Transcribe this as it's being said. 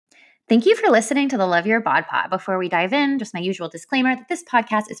Thank you for listening to the Love Your Bod Pod. Before we dive in, just my usual disclaimer that this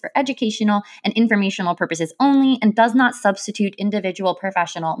podcast is for educational and informational purposes only and does not substitute individual,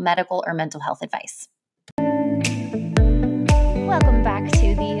 professional, medical, or mental health advice. Welcome back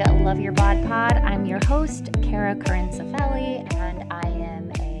to the Love Your Bod Pod. I'm your host, Kara Curran-Cefelli, and I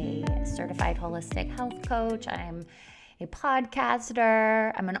am a certified holistic health coach. I'm a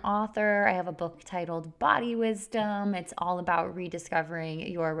podcaster, I'm an author. I have a book titled Body Wisdom. It's all about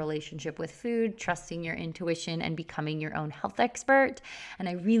rediscovering your relationship with food, trusting your intuition, and becoming your own health expert. And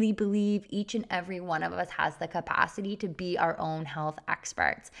I really believe each and every one of us has the capacity to be our own health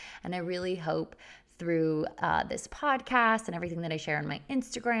experts. And I really hope through this podcast and everything that I share on my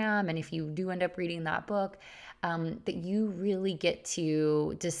Instagram, and if you do end up reading that book, that you really get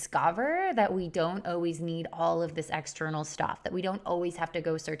to discover that we don't always need all of this external stuff, that we don't always have to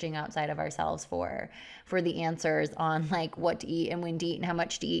go searching outside of ourselves for the answers on like what to eat and when to eat and how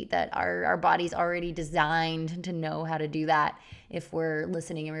much to eat, that our body's already designed to know how to do that if we're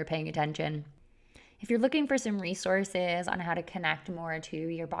listening and we're paying attention. If you're looking for some resources on how to connect more to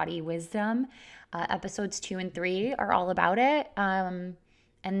your body wisdom, episodes 2 and 3 are all about it.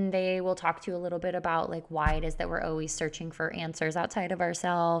 And they will talk to you a little bit about like why it is that we're always searching for answers outside of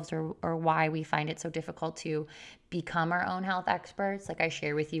ourselves, or why we find it so difficult to become our own health experts. Like I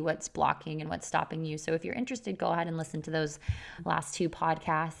share with you what's blocking and what's stopping you. So if you're interested, go ahead and listen to those last 2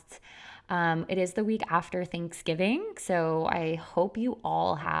 podcasts. It is the week after Thanksgiving, so I hope you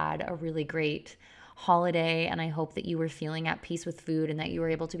all had a really great holiday, and I hope that you were feeling at peace with food and that you were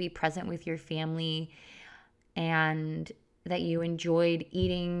able to be present with your family and that you enjoyed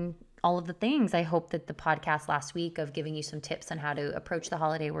eating all of the things. I hope that the podcast last week of giving you some tips on how to approach the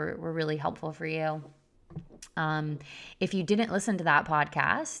holiday were really helpful for you. If you didn't listen to that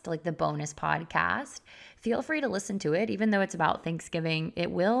podcast, like the bonus podcast, feel free to listen to it, even though it's about Thanksgiving.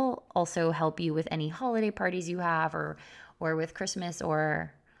 It will also help you with any holiday parties you have, or with Christmas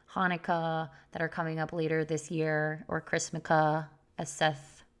or Hanukkah that are coming up later this year, or Christmaka, as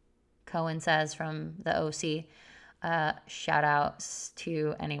Seth Cohen says from the OC. Shout outs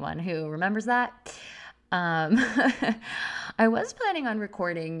to anyone who remembers that. I was planning on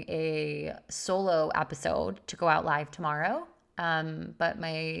recording a solo episode to go out live tomorrow, but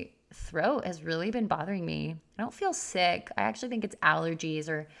my throat has really been bothering me. I don't feel sick. I actually think it's allergies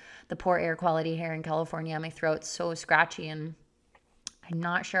or the poor air quality here in California. My throat's so scratchy, and I'm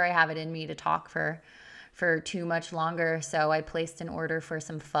not sure I have it in me to talk for too much longer. So I placed an order for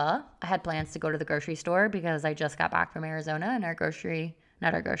some pho. I had plans to go to the grocery store because I just got back from Arizona, and our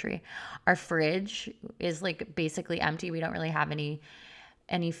fridge is like basically empty. We don't really have any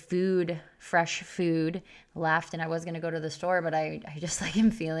fresh food left. And I was going to go to the store, but I just like am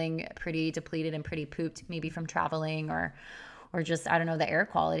feeling pretty depleted and pretty pooped, maybe from traveling or just, I don't know, the air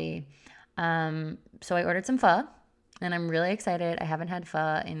quality. So I ordered some pho, and I'm really excited. I haven't had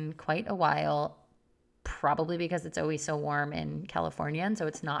pho in quite a while, probably because it's always so warm in California, and so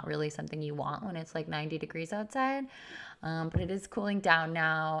it's not really something you want when it's like 90 degrees outside. But it is cooling down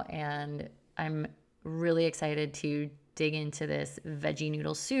now, and I'm really excited to dig into this veggie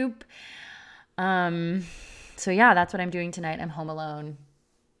noodle soup. So yeah, that's what I'm doing tonight. I'm home alone,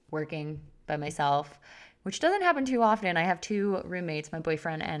 working by myself, which doesn't happen too often. I have 2 roommates, my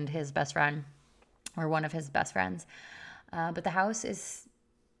boyfriend and his best friend, or one of his best friends. But the house is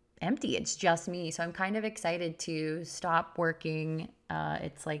empty. It's just me. So I'm kind of excited to stop working.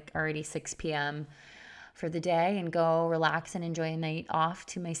 It's like already 6 p.m. for the day, and go relax and enjoy a night off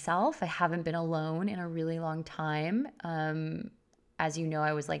to myself. I haven't been alone in a really long time. As you know,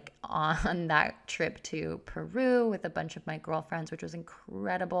 I was like on that trip to Peru with a bunch of my girlfriends, which was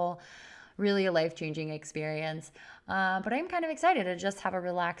incredible. Really a life-changing experience. But I'm kind of excited to just have a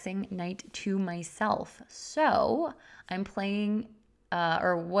relaxing night to myself. So I'm playing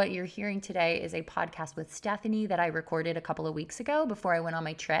or what you're hearing today is a podcast with Stephanie that I recorded a couple of weeks ago before I went on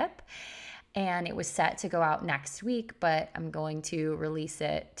my trip. And it was set to go out next week, but I'm going to release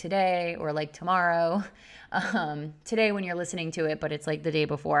it today or like tomorrow. Today when you're listening to it, but it's like the day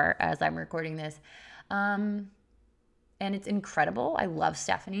before as I'm recording this. And it's incredible. I love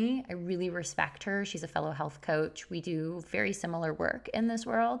Stephanie. I really respect her. She's a fellow health coach. We do very similar work in this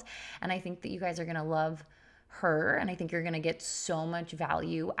world. And I think that you guys are going to love her, and I think you're going to get so much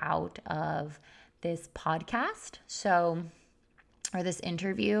value out of this podcast. Or this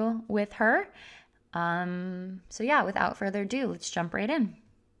interview with her. So yeah, without further ado, let's jump right in.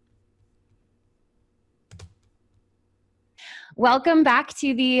 Welcome back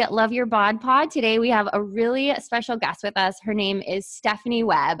to the Love Your Bod Pod. Today we have a really special guest with us. Her name is Stephanie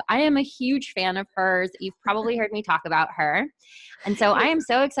Webb. I am a huge fan of hers. You've probably heard me talk about her. And so I am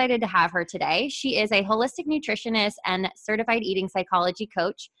so excited to have her today. She is a holistic nutritionist and certified eating psychology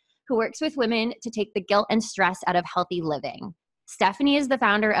coach who works with women to take the guilt and stress out of healthy living. Stephanie is the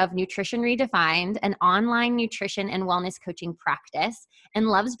founder of Nutrition Redefined, an online nutrition and wellness coaching practice, and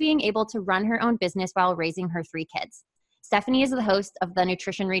loves being able to run her own business while raising her 3 kids. Stephanie is the host of the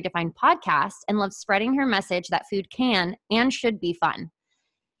Nutrition Redefined podcast and loves spreading her message that food can and should be fun.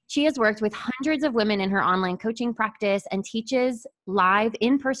 She has worked with hundreds of women in her online coaching practice and teaches live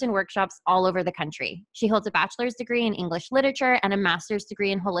in-person workshops all over the country. She holds a bachelor's degree in English literature and a master's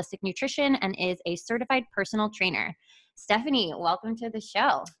degree in holistic nutrition and is a certified personal trainer. Stephanie, welcome to the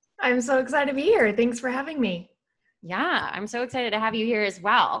show. I'm so excited to be here. Thanks for having me. Yeah, I'm so excited to have you here as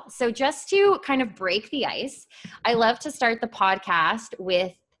well. So just to kind of break the ice, I love to start the podcast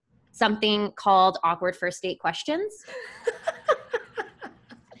with something called awkward first date questions.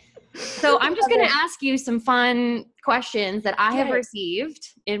 So I'm just going to ask you some fun questions that I have received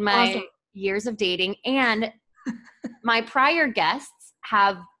in my years of dating, and my prior guests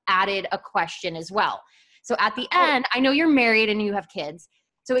have added a question as well. So at the end, I know you're married and you have kids,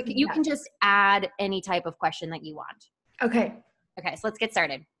 so you can just add any type of question that you want. Okay. Okay, so let's get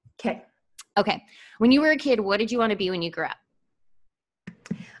started. Okay. When you were a kid, what did you want to be when you grew up?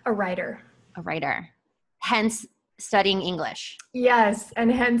 A writer. A writer. Hence studying English. Yes,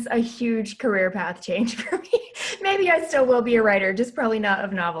 and hence a huge career path change for me. Maybe I still will be a writer, just probably not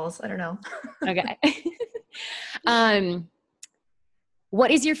of novels. I don't know. Okay.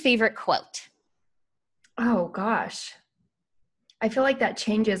 What is your favorite quote? Oh, gosh. I feel like that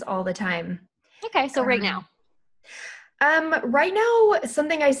changes all the time. Okay, so right now. Right now,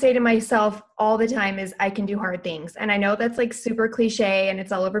 something I say to myself all the time is I can do hard things. And I know that's like super cliche and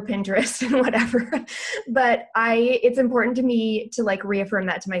it's all over Pinterest and whatever, but it's important to me to like reaffirm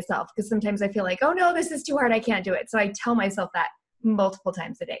that to myself, because sometimes I feel like, oh no, this is too hard, I can't do it. So I tell myself that multiple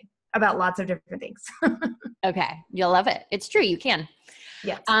times a day about lots of different things. Okay, you'll love it. It's true, you can.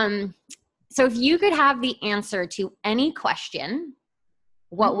 Yes. So if you could have the answer to any question,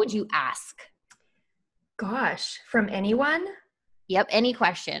 what would you ask? Gosh, from anyone? Yep, any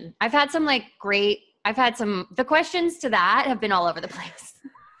question. The questions to that have been all over the place.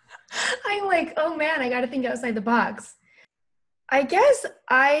 I'm like, oh man, I got to think outside the box. I guess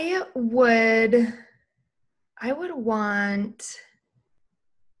I would want,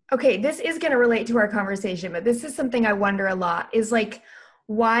 okay, this is going to relate to our conversation, but this is something I wonder a lot, is like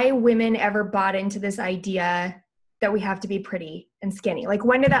why women ever bought into this idea that we have to be pretty and skinny. Like,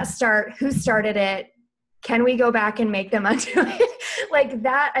 when did that start? Who started it? Can we go back and make them undo it? Like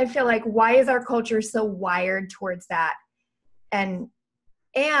that, I feel like, why is our culture so wired towards that? And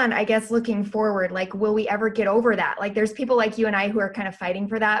I guess looking forward, like, will we ever get over that? Like, there's people like you and I who are kind of fighting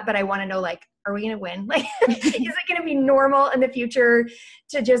for that, but I want to know, like, are we going to win? Like, is it going to be normal in the future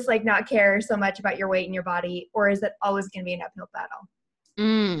to just like not care so much about your weight and your body? Or is it always going to be an uphill battle?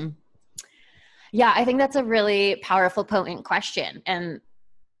 Yeah, I think that's a really powerful, potent question. And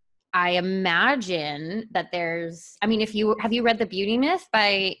I imagine that have you read The Beauty Myth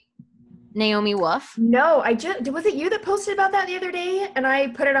by Naomi Wolf? No, was it you that posted about that the other day? And I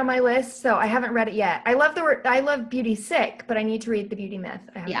put it on my list, so I haven't read it yet. I love Beauty Sick, but I need to read The Beauty Myth.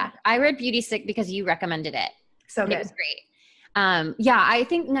 I read Beauty Sick because you recommended it. So good. It was great. I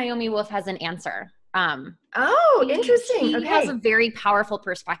think Naomi Wolf has an answer. Interesting. She has a very powerful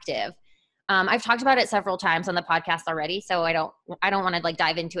perspective. I've talked about it several times on the podcast already, so I don't want to like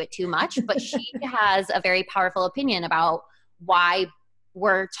dive into it too much, but she has a very powerful opinion about why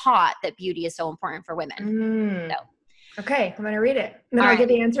we're taught that beauty is so important for women. Okay, I'm going to read it. And then I'll get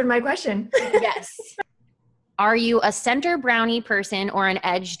the answer to my question. Yes. Are you a center brownie person or an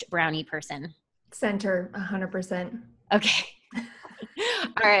edged brownie person? Center, 100%. Okay.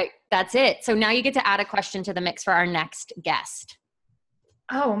 All right, that's it. So now you get to add a question to the mix for our next guest.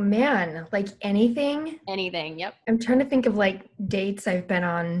 Oh man, like anything? Anything, yep. I'm trying to think of like dates I've been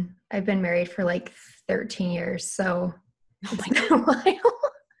on. I've been married for like 13 years, so it's been a while.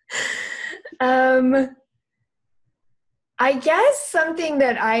 I guess something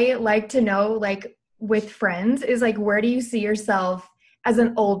that I like to know, like with friends, is like, where do you see yourself as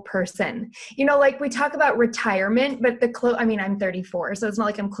an old person? You know, like we talk about retirement, but I'm 34, so it's not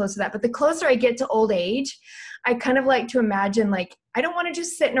like I'm close to that. But the closer I get to old age, I kind of like to imagine, like, I don't want to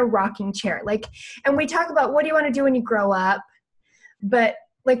just sit in a rocking chair. Like, and we talk about what do you want to do when you grow up? But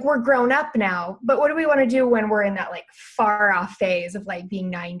like, we're grown up now, but what do we want to do when we're in that like far off phase of like being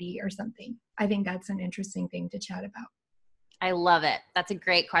 90 or something? I think that's an interesting thing to chat about. I love it. That's a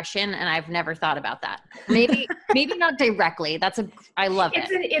great question. And I've never thought about that. Maybe not directly. I love it.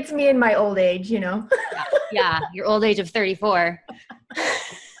 It's me in my old age, you know? Yeah. Your old age of 34.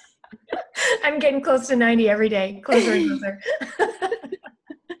 I'm getting close to 90 every day. Closer and closer.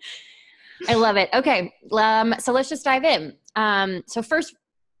 I love it. Okay. So let's just dive in. So first,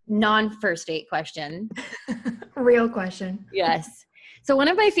 non-first date question. Real question. Yes. So one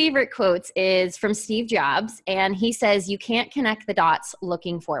of my favorite quotes is from Steve Jobs, and he says, you can't connect the dots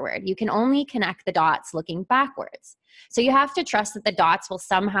looking forward. You can only connect the dots looking backwards. So you have to trust that the dots will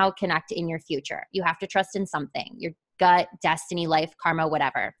somehow connect in your future. You have to trust in something, your gut, destiny, life, karma,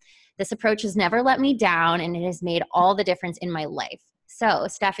 whatever. This approach has never let me down, and it has made all the difference in my life. So,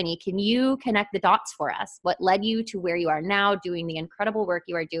 Stephanie, can you connect the dots for us? What led you to where you are now, doing the incredible work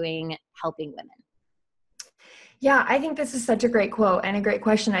you are doing, helping women? Yeah, I think this is such a great quote and a great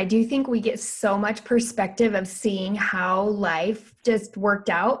question. I do think we get so much perspective of seeing how life just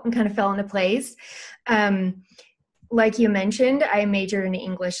worked out and kind of fell into place. Like you mentioned, I majored in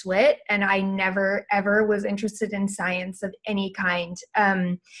English Lit, and I never, ever was interested in science of any kind.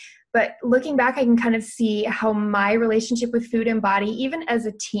 But looking back, I can kind of see how my relationship with food and body, even as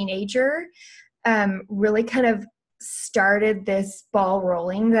a teenager, really kind of started this ball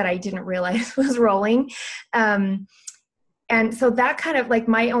rolling that I didn't realize was rolling. And so that kind of like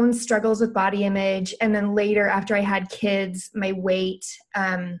my own struggles with body image. And then later after I had kids, my weight,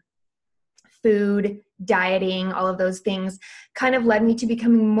 food, dieting, all of those things kind of led me to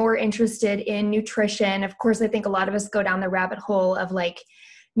becoming more interested in nutrition. Of course, I think a lot of us go down the rabbit hole of like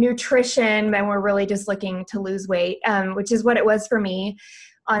nutrition and we're really just looking to lose weight, which is what it was for me,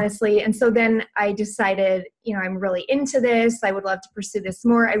 honestly. And so then I decided, you know, I'm really into this. I would love to pursue this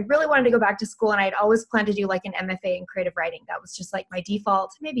more. I really wanted to go back to school, and I'd always planned to do like an MFA in creative writing. That was just like my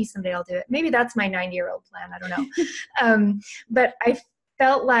default. Maybe someday I'll do it. Maybe that's my 90-year-old plan. I don't know. But I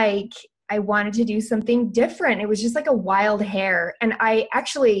felt like I wanted to do something different. It was just like a wild hair. And I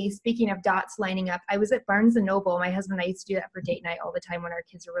actually, speaking of dots lining up, I was at Barnes & Noble. My husband and I used to do that for date night all the time when our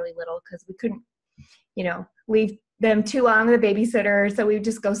kids were really little, because we couldn't, you know, leave them too long with a babysitter. So we would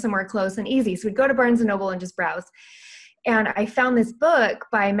just go somewhere close and easy. So we'd go to Barnes & Noble and just browse. And I found this book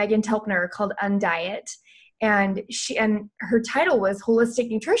by Megan Telpner called Undiet. And her title was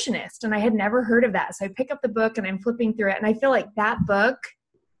Holistic Nutritionist. And I had never heard of that. So I pick up the book and I'm flipping through it. And I feel like that book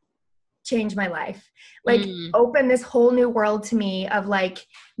changed my life, like opened this whole new world to me of like,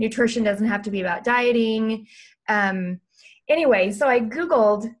 nutrition doesn't have to be about dieting. Anyway, so I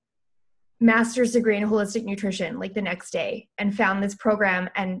Googled master's degree in holistic nutrition like the next day and found this program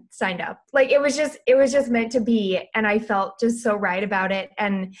and signed up. Like it was just meant to be. And I felt just so right about it.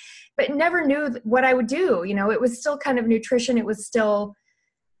 But never knew what I would do. You know, it was still kind of nutrition. It was still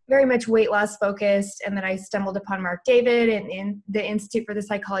very much weight loss focused. And then I stumbled upon Mark David and in the Institute for the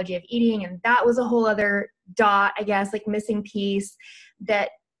Psychology of Eating. And that was a whole other dot, I guess, like missing piece that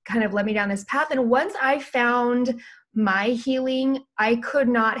kind of led me down this path. And once I found my healing, I could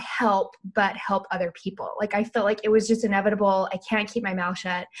not help but help other people. Like I felt like it was just inevitable. I can't keep my mouth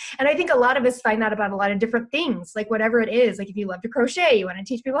shut. And I think a lot of us find that about a lot of different things, like whatever it is. Like if you love to crochet, you want to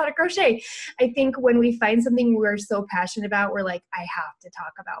teach people how to crochet. I think when we find something we're so passionate about, we're like, I have to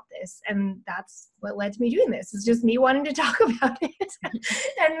talk about this. And that's what led to me doing this. It's just me wanting to talk about it.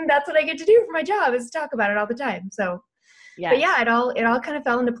 And that's what I get to do for my job, is talk about it all the time. So yes. But yeah, it all kind of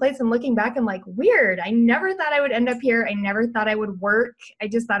fell into place. And looking back, I'm like, weird. I never thought I would end up here. I never thought I would work. I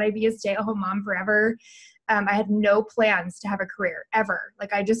just thought I'd be a stay-at-home mom forever. I had no plans to have a career ever.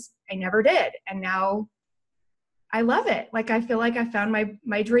 Like I never did. And now I love it. Like I feel like I found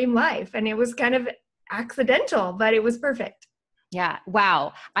my dream life, and it was kind of accidental, but it was perfect. Yeah.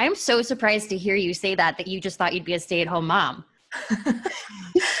 Wow. I'm so surprised to hear you say that you just thought you'd be a stay-at-home mom.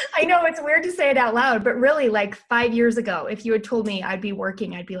 I know it's weird to say it out loud, but really like 5 years ago, if you had told me I'd be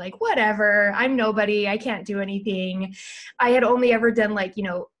working, I'd be like, whatever, I'm nobody. I can't do anything. I had only ever done like, you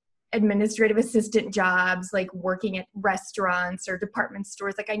know, administrative assistant jobs, like working at restaurants or department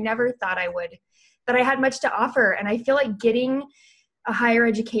stores. Like I never thought that I had much to offer. And I feel like getting a higher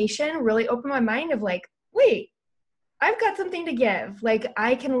education really opened my mind of like, wait, I've got something to give. Like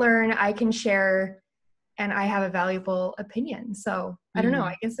I can learn, I can share, and I have a valuable opinion. So I don't know.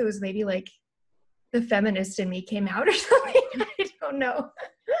 I guess it was maybe like the feminist in me came out or something. I don't know.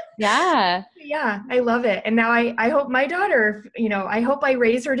 Yeah. Yeah. I love it. And now I hope my daughter, you know, I hope I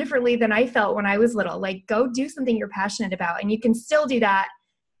raise her differently than I felt when I was little. Like go do something you're passionate about, and you can still do that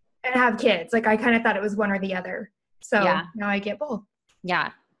and have kids. Like I kind of thought it was one or the other. So now I get both.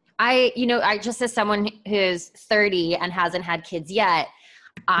 Yeah. I just as someone who's 30 and hasn't had kids yet,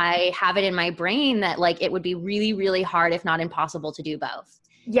 I have it in my brain that like it would be really, really hard, if not impossible, to do both.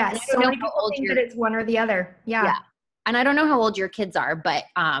 And I Yes. don't So know many how people old think that it's one or the other. yeah. Yeah. And I don't know how old your kids are, but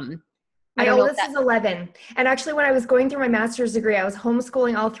I My don't know if oldest is 11. And actually, when I was going through my master's degree, I was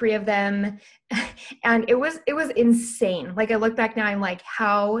homeschooling all three of them. And it was insane. Like I look back now, I'm like,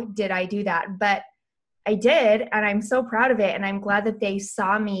 how did I do that? But I did, and I'm so proud of it. And I'm glad that they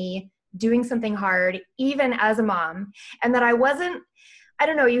saw me doing something hard, even as a mom, and that I wasn't, I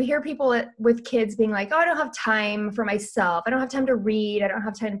don't know, you hear people with kids being like, oh, I don't have time for myself. I don't have time to read. I don't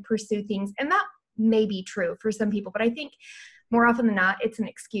have time to pursue things. And that may be true for some people, but I think more often than not, it's an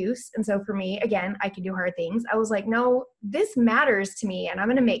excuse. And so for me, again, I can do hard things. I was like, no, this matters to me, and I'm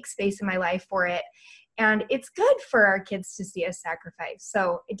going to make space in my life for it. And it's good for our kids to see us sacrifice.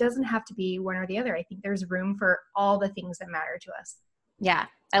 So it doesn't have to be one or the other. I think there's room for all the things that matter to us. Yeah,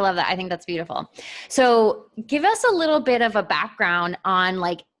 I love that. I think that's beautiful. So give us a little bit of a background on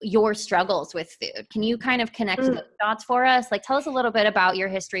like your struggles with food. Can you kind of connect the dots for us? Like tell us a little bit about your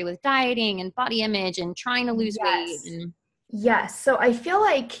history with dieting and body image and trying to lose weight. And Yes. So I feel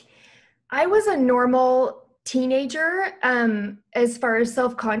like I was a normal teenager as far as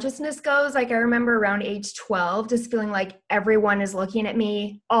self-consciousness goes. Like I remember around age 12 just feeling like everyone is looking at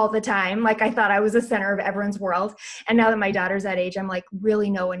me all the time. Like I thought I was the center of everyone's world. And now that my daughter's that age, I'm like, really,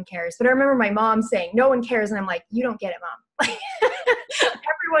 no one cares. But I remember my mom saying, no one cares. And I'm like, you don't get it, Mom.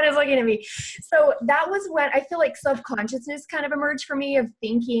 Everyone is looking at me. So that was when I feel like self-consciousness kind of emerged for me, of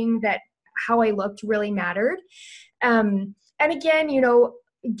thinking that how I looked really mattered. And again, you know,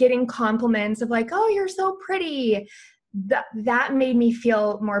 getting compliments of like, oh, you're so pretty. That made me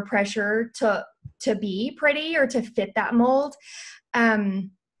feel more pressure to be pretty or to fit that mold.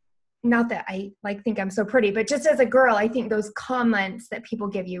 Not that I like think I'm so pretty, but just as a girl, I think those comments that people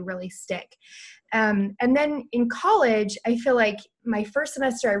give you really stick. And then in college, I feel like my first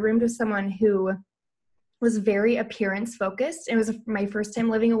semester, I roomed with someone who was very appearance focused. It was my first time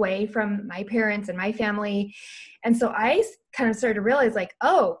living away from my parents and my family. And so I kind of started to realize like,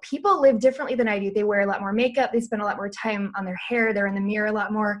 oh, people live differently than I do. They wear a lot more makeup. They spend a lot more time on their hair. They're in the mirror a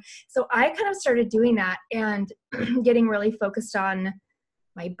lot more. So I kind of started doing that and getting really focused on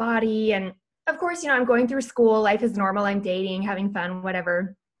my body. And of course, you know, I'm going through school. Life is normal. I'm dating, having fun,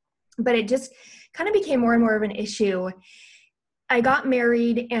 whatever. But it just kind of became more and more of an issue. I got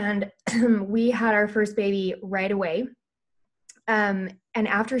married and we had our first baby right away. And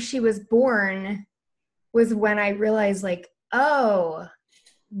after she was born was when I realized like, oh,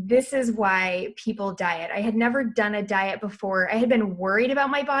 this is why people diet. I had never done a diet before. I had been worried about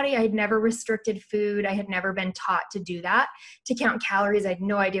my body. I had never restricted food. I had never been taught to do that, to count calories. I had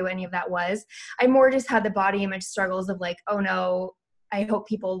no idea what any of that was. I more just had the body image struggles of like, oh no, I hope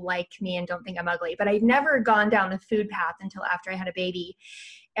people like me and don't think I'm ugly. But I'd never gone down the food path until after I had a baby.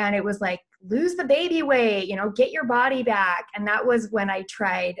 And it was like, lose the baby weight, you know, get your body back. And that was when I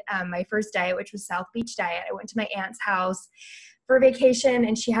tried my first diet, which was South Beach diet. I went to my aunt's house for vacation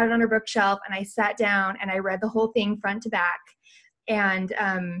and she had it on her bookshelf. And I sat down and I read the whole thing front to back and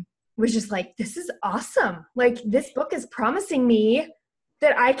was just like, this is awesome. Like this book is promising me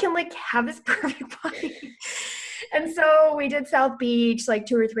that I can like have this perfect body. And so we did South Beach like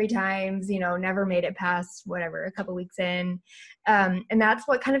 2 or 3 times, you know, never made it past whatever, a couple weeks in. And that's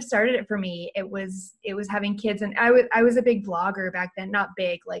what kind of started it for me. It was having kids. And I was a big vlogger back then, not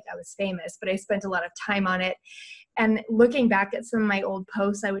big, like I was famous, but I spent a lot of time on it. And looking back at some of my old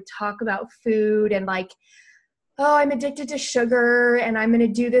posts, I would talk about food and like, oh, I'm addicted to sugar and I'm going to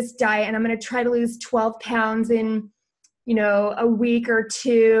do this diet and I'm going to try to lose 12 pounds in, you know, a week or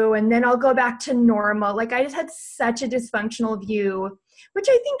 2, and then I'll go back to normal. Like I just had such a dysfunctional view, which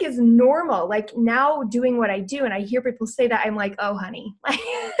I think is normal. Like now doing what I do and I hear people say that, I'm like, oh, honey.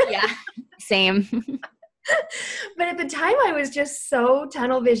 yeah, same. But at the time I was just so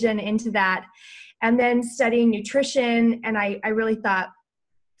tunnel vision into that. And then studying nutrition. And I really thought,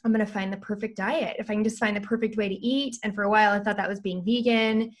 I'm going to find the perfect diet. If I can just find the perfect way to eat. And for a while I thought that was being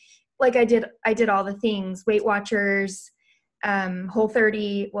vegan. Like I did all the things, Weight Watchers,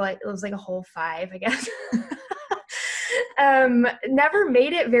 Whole30. Well, it was like a Whole5, I guess. Never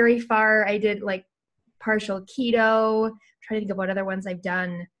made it very far. I did like partial keto. I'm trying to think of what other ones I've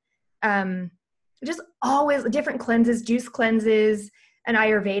done. Just always different cleanses, juice cleanses, an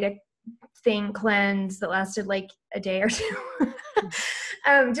Ayurvedic thing cleanse that lasted like a day or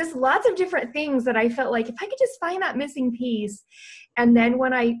 2. Just lots of different things that I felt like if I could just find that missing piece. And then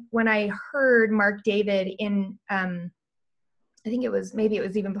when I heard Mark David in, I think it was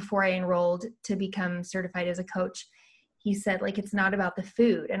even before I enrolled to become certified as a coach, he said like, it's not about the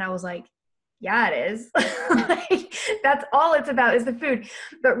food. And I was like, yeah, it is. Like, that's all it's about is the food.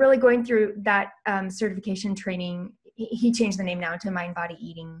 But really going through that certification training, he changed the name now to Mind Body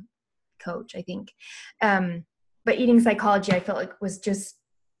Eating Coach, I think. But eating psychology, I felt like was just,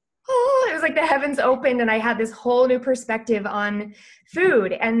 it was like the heavens opened and I had this whole new perspective on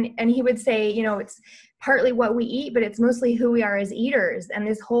food. And he would say, it's partly what we eat, but it's mostly who we are as eaters. And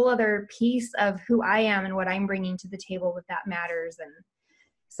this whole other piece of who I am and what I'm bringing to the table, that matters. And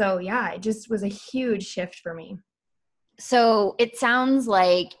so, yeah, it just was a huge shift for me. So it sounds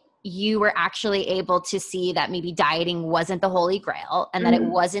like you were actually able to see that maybe dieting wasn't the holy grail and that it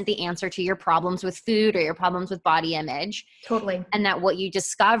wasn't the answer to your problems with food or your problems with body image. Totally. And that what you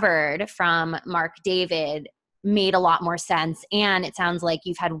discovered from Mark David made a lot more sense. And it sounds like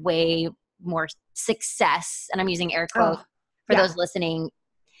you've had way more success. And I'm using air quotes for those listening.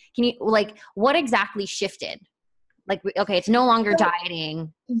 Can you, what exactly shifted? Okay, it's no longer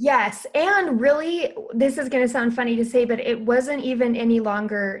dieting. Yes. And really, this is going to sound funny to say, but it wasn't even any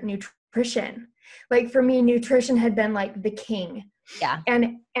longer nutrition. Like for me, nutrition had been like the king. Yeah.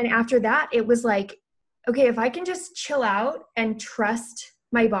 And after that, it was like, okay, if I can just chill out and trust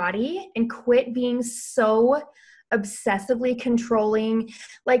my body and quit being so obsessively controlling.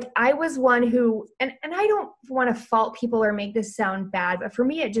 Like I was one who, and I don't want to fault people or make this sound bad, but for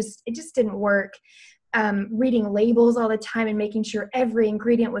me, it just didn't work. Reading labels all the time and making sure every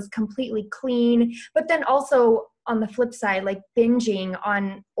ingredient was completely clean. But then also on the flip side, like binging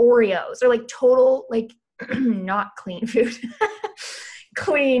on Oreos or like total, like not clean food,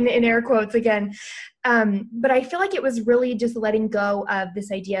 clean in air quotes again. But I feel like it was really just letting go of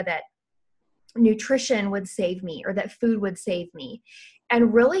this idea that nutrition would save me or that food would save me,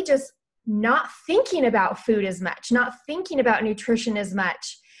 and really just not thinking about food as much, not thinking about nutrition as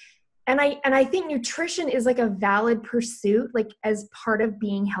much. And I think nutrition is like a valid pursuit, like as part of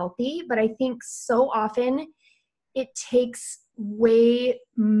being healthy. But I think so often it takes way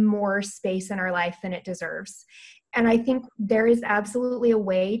more space in our life than it deserves. And I think there is absolutely a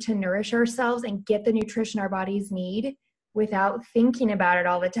way to nourish ourselves and get the nutrition our bodies need without thinking about it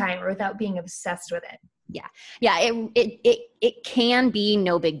all the time or without being obsessed with it. Yeah. Yeah. It can be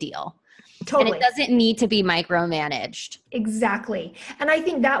no big deal. Totally. And it doesn't need to be micromanaged. Exactly. And I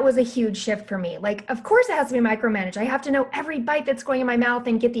think that was a huge shift for me. Like, of course it has to be micromanaged. I have to know every bite that's going in my mouth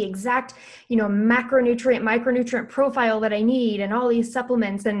and get the exact, macronutrient, micronutrient profile that I need and all these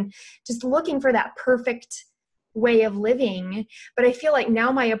supplements and just looking for that perfect way of living. But I feel like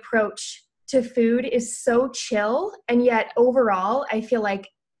now my approach to food is so chill. And yet overall, I feel like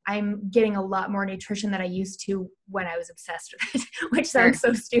I'm getting a lot more nutrition than I used to when I was obsessed with it, which sounds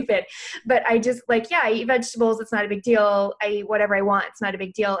so stupid. But I just I eat vegetables. It's not a big deal. I eat whatever I want. It's not a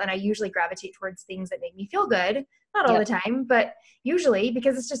big deal. And I usually gravitate towards things that make me feel good. Not all the time, but usually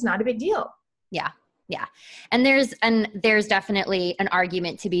because it's just not a big deal. Yeah. Yeah. And there's definitely an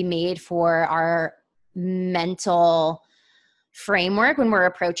argument to be made for our mental framework when we're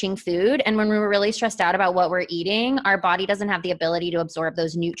approaching food. And when we're really stressed out about what we're eating, our body doesn't have the ability to absorb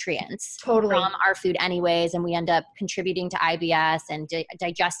those nutrients from our food anyways. And we end up contributing to IBS and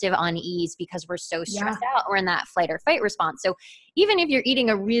digestive unease because we're so stressed out. We're in that flight or fight response. So even if you're eating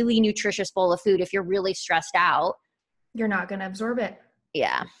a really nutritious bowl of food, if you're really stressed out, you're not going to absorb it.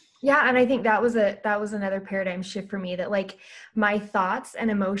 Yeah. Yeah. And I think that was another paradigm shift for me, that like my thoughts and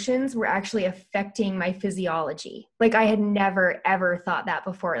emotions were actually affecting my physiology. Like I had never, ever thought that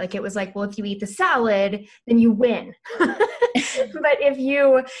before. Like it was like, well, if you eat the salad, then you win. But if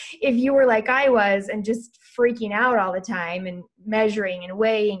you were like I was and just freaking out all the time and measuring and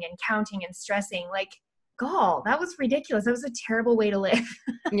weighing and counting and stressing, like, gall, that was ridiculous. That was a terrible way to live.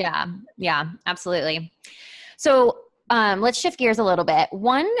 Yeah. Yeah, absolutely. So let's shift gears a little bit.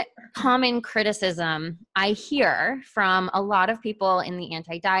 One common criticism I hear from a lot of people in the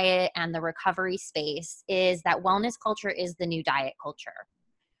anti-diet and the recovery space is that wellness culture is the new diet culture.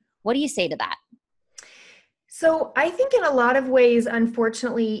 What do you say to that? So I think in a lot of ways,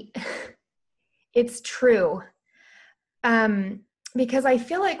 unfortunately, it's true. Because I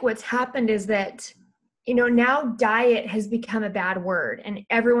feel like what's happened is that now diet has become a bad word and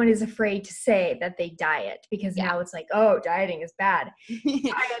everyone is afraid to say that they diet because now it's like, oh, dieting is bad.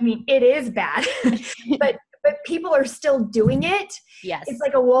 I mean, it is bad, but people are still doing it. Yes. It's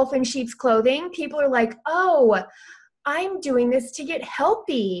like a wolf in sheep's clothing. People are like, oh, I'm doing this to get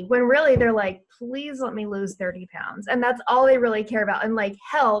healthy, when really they're like, please let me lose 30 pounds. And that's all they really care about. And like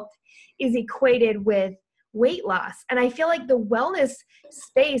health is equated with weight loss. And I feel like the wellness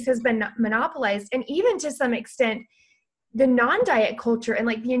space has been monopolized. And even to some extent, the non-diet culture and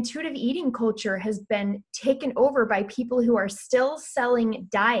like the intuitive eating culture has been taken over by people who are still selling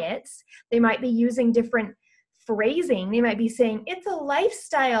diets. They might be using different phrasing. They might be saying it's a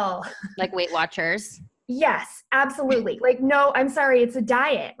lifestyle. Like Weight Watchers. Yes, absolutely. Like, no, I'm sorry. It's a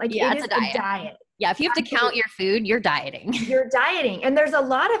diet. Like Yeah, it it's is a diet. a diet. Yeah. If you have to count your food, you're dieting. You're dieting. And there's a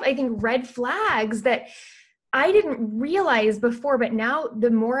lot of, I think, red flags that I didn't realize before, but now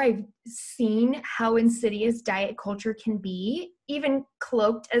the more I've seen how insidious diet culture can be, even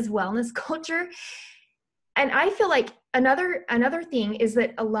cloaked as wellness culture. And I feel like another thing is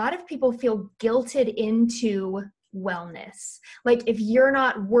that a lot of people feel guilted into wellness. Like if you're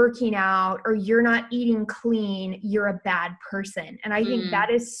not working out or you're not eating clean, you're a bad person. And I think that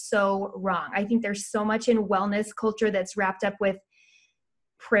is so wrong. I think there's so much in wellness culture that's wrapped up with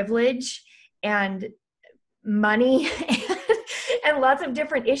privilege and money and lots of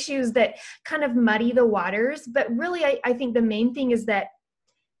different issues that kind of muddy the waters. But really, I think the main thing is that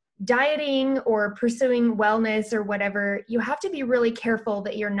dieting or pursuing wellness or whatever, you have to be really careful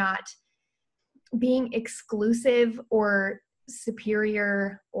that you're not being exclusive or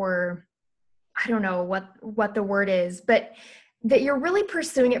superior, or I don't know what the word is, but that you're really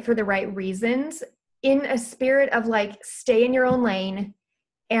pursuing it for the right reasons in a spirit of like, stay in your own lane.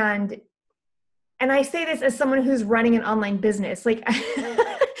 And I say this as someone who's running an online business, like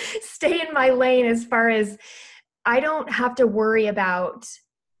stay in my lane as far as I don't have to worry about,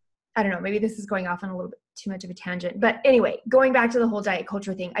 I don't know, maybe this is going off on a little bit too much of a tangent, but anyway, going back to the whole diet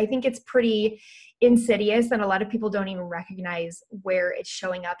culture thing, I think it's pretty insidious and a lot of people don't even recognize where it's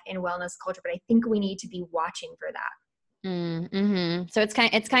showing up in wellness culture, but I think we need to be watching for that. Mm-hmm. So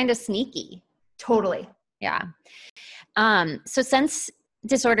it's kind of sneaky. Totally. Yeah. So since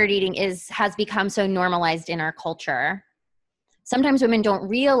disordered eating has become so normalized in our culture, sometimes women don't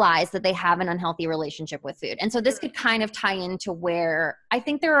realize that they have an unhealthy relationship with food. And so this could kind of tie into where I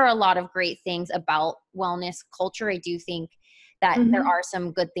think there are a lot of great things about wellness culture. I do think that there are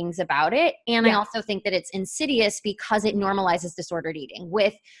some good things about it. And I also think that it's insidious because it normalizes disordered eating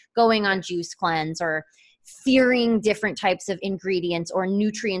with going on juice cleanse or fearing different types of ingredients or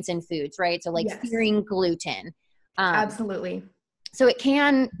nutrients in foods, right? So like fearing gluten. Absolutely. So it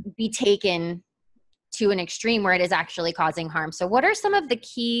can be taken to an extreme where it is actually causing harm. So what are some of the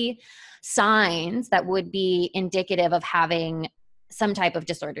key signs that would be indicative of having some type of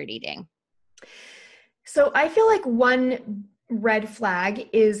disordered eating? So I feel like one red flag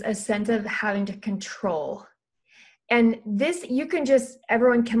is a sense of having to control. And this, you can just,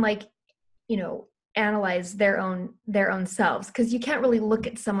 everyone can like, you know, analyze their own selves, because you can't really look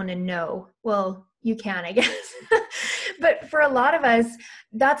at someone and know, well, you can, I guess. But for a lot of us,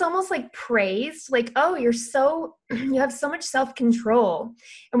 that's almost like praised, like, oh, you have so much self-control.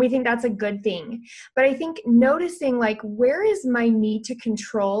 And we think that's a good thing. But I think noticing like, where is my need to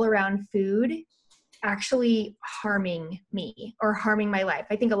control around food actually harming me or harming my life?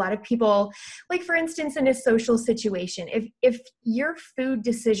 I think a lot of people, like for instance, in a social situation, if your food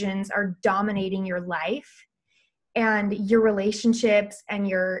decisions are dominating your life and your relationships and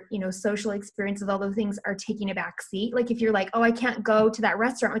your, you know, social experiences, all those things are taking a back seat. Like if you're like, oh, I can't go to that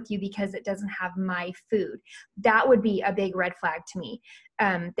restaurant with you because it doesn't have my food, that would be a big red flag to me,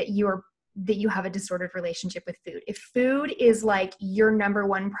 that you have a disordered relationship with food. If food is like your number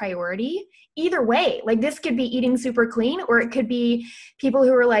one priority, either way, like this could be eating super clean, or it could be people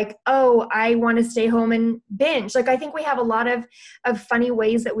who are like, oh, I want to stay home and binge. Like I think we have a lot of funny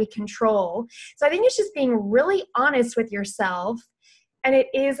ways that we control. So I think it's just being really honest with yourself. And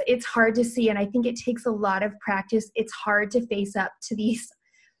it's hard to see. And I think it takes a lot of practice. It's hard to face up to these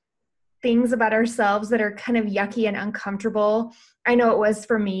things about ourselves that are kind of yucky and uncomfortable. I know it was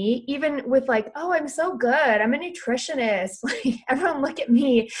for me, even with like, oh, I'm so good, I'm a nutritionist, like everyone look at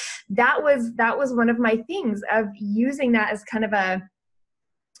me. That was one of my things of using that as kind of a,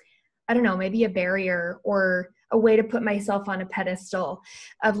 I don't know, maybe a barrier or a way to put myself on a pedestal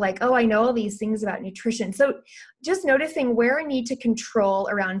of like, oh, I know all these things about nutrition. So just noticing where a need to control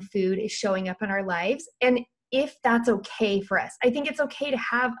around food is showing up in our lives, and if that's okay for us. I think it's okay to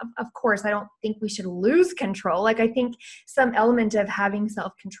have, of course, I don't think we should lose control. Like I think some element of having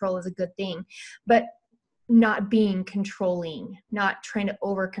self-control is a good thing, but not being controlling, not trying to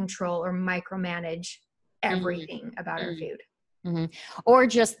over control or micromanage everything about our food. Mm-hmm. Or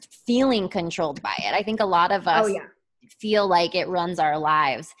just feeling controlled by it. I think a lot of us feel like it runs our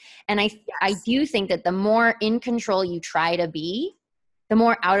lives. And I do think that the more in control you try to be, the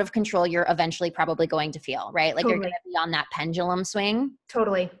more out of control you're eventually probably going to feel, right? Like you're going to be on that pendulum swing.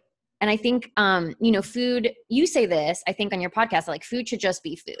 Totally. And I think, food, you say this, I think on your podcast, like food should just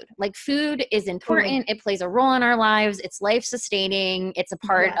be food. Like food is important. Totally. It plays a role in our lives. It's life sustaining. It's a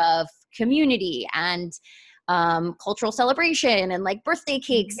part Yes. of community and cultural celebration, and like birthday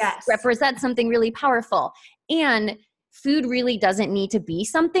cakes Yes. represent something really powerful. And food really doesn't need to be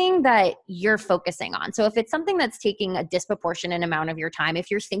something that you're focusing on. So if it's something that's taking a disproportionate amount of your time, if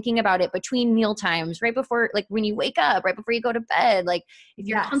you're thinking about it between meal times, right before, like when you wake up, right before you go to bed, like if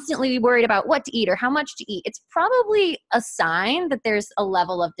you're Yes. constantly worried about what to eat or how much to eat, it's probably a sign that there's a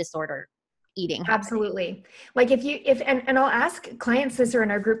level of disorder eating happening. Absolutely. Like and I'll ask clients this, or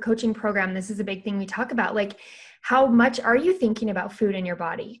in our group coaching program, this is a big thing we talk about, like how much are you thinking about food in your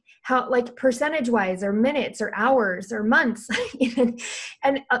body? How, like percentage wise, or minutes or hours or months?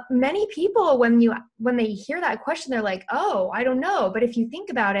 And many people, when they hear that question, they're like, oh, I don't know. But if you think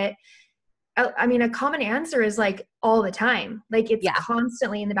about it, I mean, a common answer is like all the time. Like it's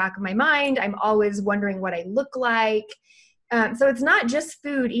constantly in the back of my mind. I'm always wondering what I look like. So it's not just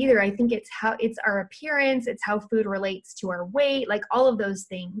food either. I think it's our appearance, it's how food relates to our weight, like all of those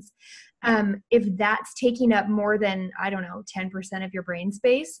things. If that's taking up more than, I don't know, 10% of your brain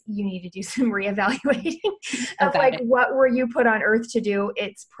space, you need to do some reevaluating of like, what were you put on earth to do?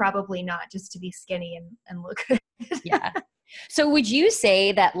 It's probably not just to be skinny and look good. Yeah. So would you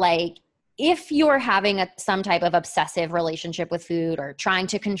say that, like, if you're having some type of obsessive relationship with food or trying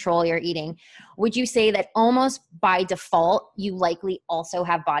to control your eating, would you say that almost by default, you likely also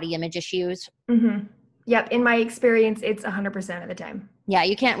have body image issues? Mm-hmm. Yep. In my experience, it's 100% of the time. Yeah.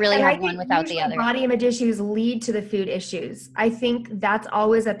 You can't really have one without the other. Body image issues lead to the food issues. I think that's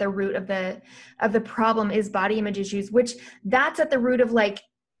always at the root of the problem is body image issues, which that's at the root of like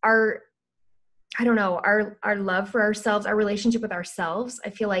our love for ourselves, our relationship with ourselves. I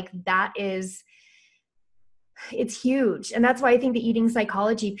feel like it's huge. And that's why I think the eating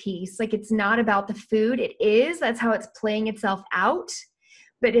psychology piece, like it's not about the food. That's how it's playing itself out,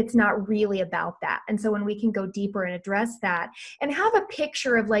 but it's not really about that. And so when we can go deeper and address that and have a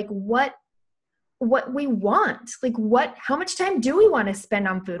picture of like what we want, like how much time do we want to spend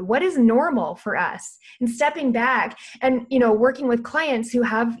on food? What is normal for us? And stepping back and, working with clients who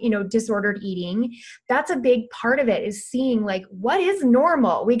have, disordered eating, that's a big part of it, is seeing like, what is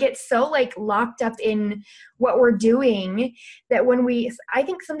normal? We get so like locked up in what we're doing that I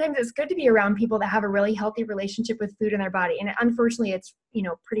think sometimes it's good to be around people that have a really healthy relationship with food in their body. And unfortunately it's,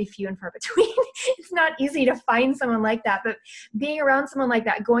 pretty few and far between. It's not easy to find someone like that, but being around someone like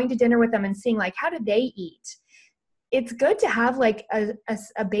that, going to dinner with them and seeing like, how do they eat? It's good to have like a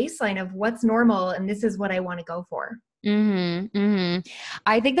baseline of what's normal. And this is what I want to go for. Mm-hmm, mm-hmm.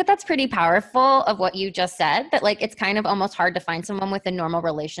 I think that that's pretty powerful of what you just said, that like, it's kind of almost hard to find someone with a normal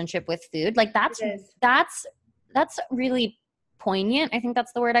relationship with food. Like that's really poignant. I think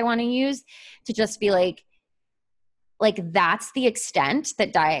that's the word I want to use, to just be like that's the extent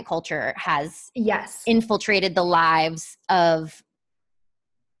that diet culture has infiltrated the lives of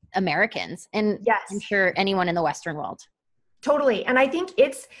Americans, and I'm sure anyone in the Western world. Totally. And I think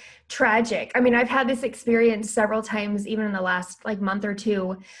it's tragic. I mean, I've had this experience several times, even in the last like month or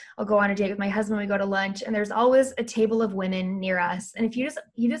two. I'll go on a date with my husband, we go to lunch, and there's always a table of women near us. And if you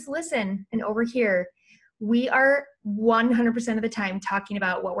just listen and overhear, we are 100% of the time talking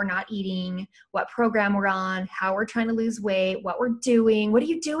about what we're not eating, what program we're on, how we're trying to lose weight, what we're doing. What are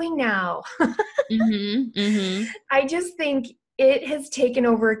you doing now? Mm-hmm, mm-hmm. I just think it has taken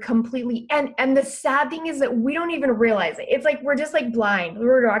over completely. And the sad thing is that we don't even realize it. It's like, we're just like blind.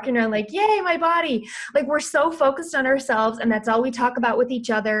 We're walking around like, yay, my body. Like we're so focused on ourselves, and that's all we talk about with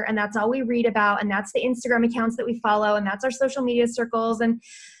each other. And that's all we read about. And that's the Instagram accounts that we follow. And that's our social media circles. And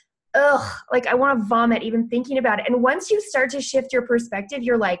like I want to vomit even thinking about it. And once you start to shift your perspective,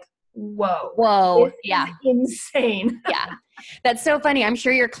 you're like, whoa, this is insane. Yeah. That's so funny. I'm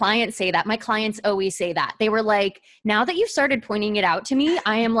sure your clients say that. My clients always say that. They were like, now that you've started pointing it out to me,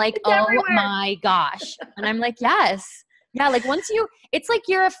 I am like, oh my gosh. And I'm like, yes. Yeah. Like it's like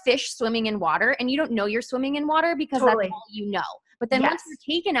you're a fish swimming in water, and you don't know you're swimming in water because that's all you know. But then once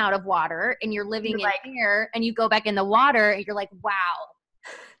you're taken out of water and you're living in air and you go back in the water, and you're like, wow.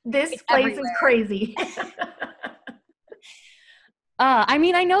 This place is crazy. I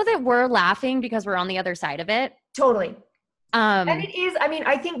mean, I know that we're laughing because we're on the other side of it. Totally. And it is, I mean,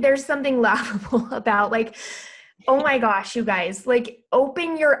 I think there's something laughable about like, oh my gosh, you guys, like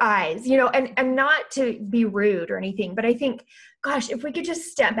open your eyes, and not to be rude or anything, but I think, gosh, if we could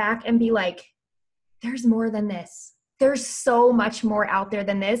just step back and be like, there's more than this. There's so much more out there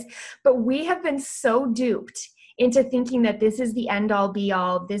than this, but we have been so duped into thinking that this is the end all be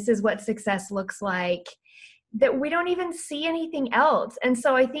all. This is what success looks like. that we don't even see anything else. And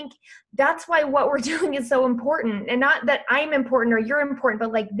so I think that's why what we're doing is so important. And not that I'm important or you're important,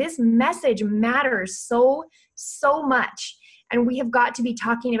 but like this message matters so, so much. And we have got to be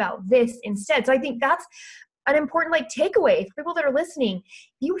talking about this instead. So I think that's an important like takeaway for people that are listening.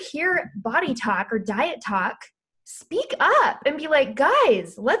 You hear body talk or diet talk, speak up and be like,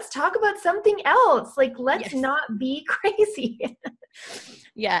 guys, let's talk about something else. Like, let's not be crazy.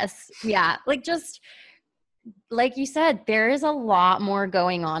 Yes. Yeah. Like, just like you said, there is a lot more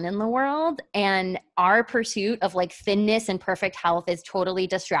going on in the world, and our pursuit of like thinness and perfect health is totally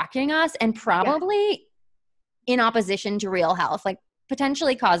distracting us and probably in opposition to real health, like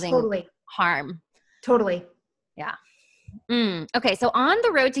potentially causing harm. Totally. Yeah. Okay. So on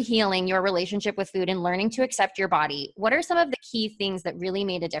the road to healing your relationship with food and learning to accept your body, what are some of the key things that really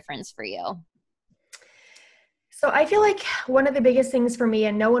made a difference for you? So I feel like one of the biggest things for me,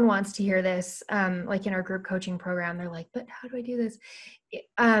 and no one wants to hear this, like in our group coaching program, they're like, but how do I do this?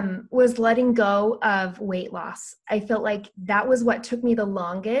 Was letting go of weight loss. I felt like that was what took me the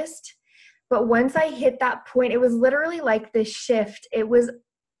longest. But once I hit that point, it was literally like this shift. It was,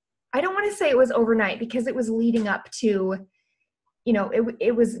 I don't want to say it was overnight because it was leading up to, you know,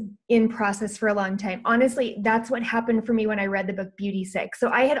 it was in process for a long time. Honestly, that's what happened for me when I read the book Beauty Sick. So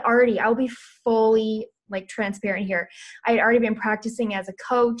I had already, I'll be fully like transparent here. I had already been practicing as a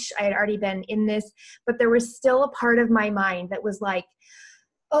coach. I had already been in this, but there was still a part of my mind that was like,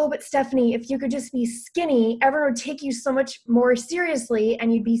 oh, but Stephanie, if you could just be skinny, everyone would take you so much more seriously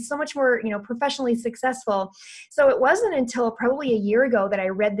and you'd be so much more, you know, professionally successful. So it wasn't until probably a year ago that I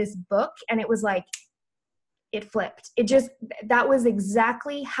read this book and it was like, it flipped. It just, that was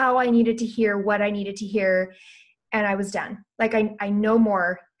exactly how I needed to hear what I needed to hear. And I was done. Like I no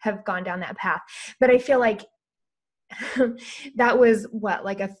more have gone down that path, but I feel like that was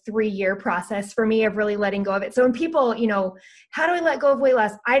like a 3-year process for me of really letting go of it. So when people, you know, how do I let go of weight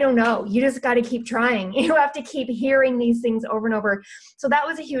loss? I don't know. You just got to keep trying. You have to keep hearing these things over and over. So that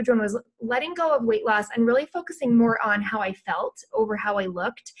was a huge one, was letting go of weight loss and really focusing more on how I felt over how I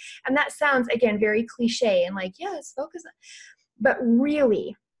looked. And that sounds, again, very cliche and like, yes, focus. But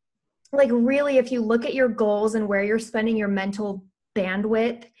really, if you look at your goals and where you're spending your mental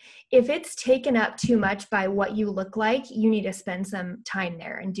bandwidth, if it's taken up too much by what you look like, you need to spend some time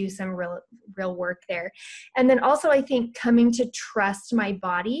there and do some real work there. And then also I think coming to trust my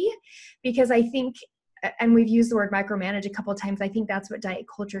body, because I think, and we've used the word micromanage a couple of times, I think that's what diet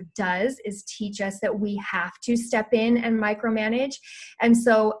culture does, is teach us that we have to step in and micromanage. And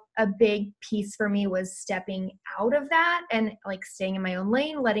so a big piece for me was stepping out of that and like staying in my own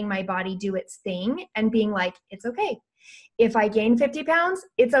lane, letting my body do its thing and being like, it's okay. If I gain 50 pounds,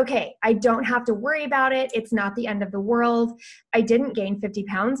 it's okay. I don't have to worry about it. It's not the end of the world. I didn't gain 50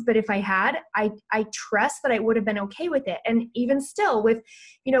 pounds, but if I had, I trust that I would have been okay with it. And even still with,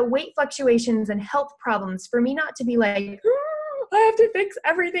 you know, weight fluctuations and health problems, for me not to be like, I have to fix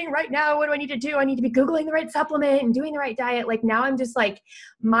everything right now. What do I need to do? I need to be Googling the right supplement and doing the right diet. Like now I'm just like,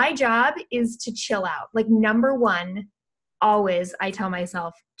 my job is to chill out. Like number one, always I tell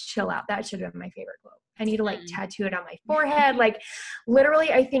myself, chill out. That should have been my favorite quote. I need to like tattoo it on my forehead. Like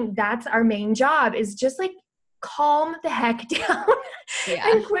literally, I think that's our main job, is just like calm the heck down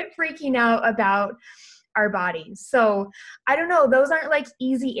and quit freaking out about our bodies. So I don't know. Those aren't like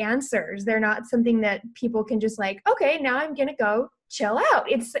easy answers. They're not something that people can just like, okay, now I'm going to go chill out.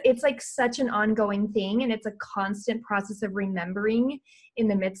 It's like such an ongoing thing. And it's a constant process of remembering in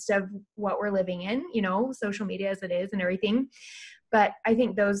the midst of what we're living in, you know, social media as it is and everything. But I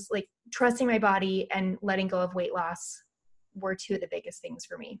think those, like trusting my body and letting go of weight loss, were two of the biggest things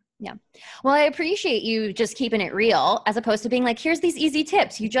for me. Yeah. Well, I appreciate you just keeping it real, as opposed to being like, here's these easy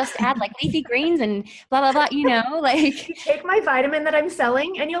tips. You just add like leafy greens and blah, blah, blah, you know, like take my vitamin that I'm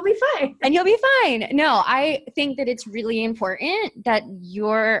selling and you'll be fine. And you'll be fine. No, I think that it's really important that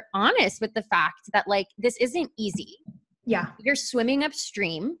you're honest with the fact that like, this isn't easy. Yeah. You're swimming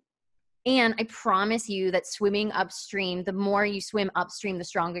upstream. And I promise you that swimming upstream, the more you swim upstream, the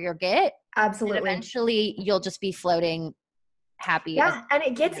stronger you'll get. Absolutely. And eventually you'll just be floating happy. Yeah. And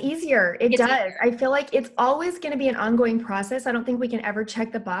it gets easier. It does. Easier. I feel like it's always going to be an ongoing process. I don't think we can ever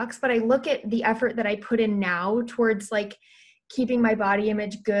check the box, but I look at the effort that I put in now towards like keeping my body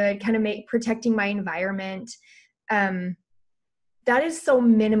image good, kind of protecting my environment. That is so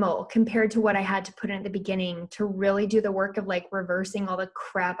minimal compared to what I had to put in at the beginning to really do the work of like reversing all the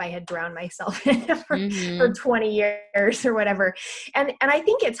crap I had drowned myself in for 20 years or whatever. And I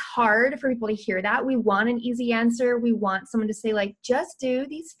think it's hard for people to hear that. We want an easy answer. We want someone to say like, just do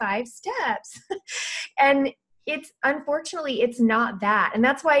these 5 steps. And it's unfortunately, it's not that. And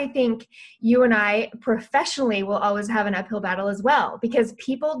that's why I think you and I professionally will always have an uphill battle as well, because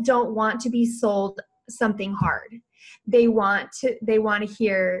people don't want to be sold something hard. They want to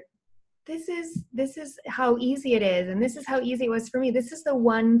hear, this is how easy it is, and this is how easy it was for me. This is the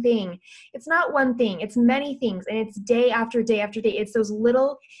one thing. It's not one thing, it's many things, and it's day after day after day. It's those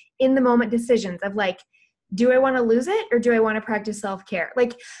little in the moment decisions of like, do I want to lose it or do I want to practice self-care?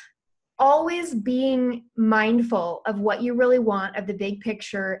 Like, always being mindful of what you really want, of the big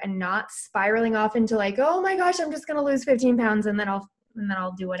picture, and not spiraling off into like, oh my gosh, I'm just going to lose 15 pounds and then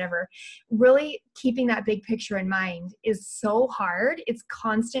I'll do whatever. Really keeping that big picture in mind is so hard. It's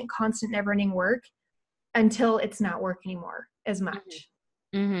constant, never ending work until it's not work anymore as much.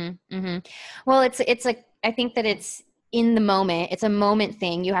 Mm-hmm. Mm-hmm. Well, it's like, I think that it's in the moment. It's a moment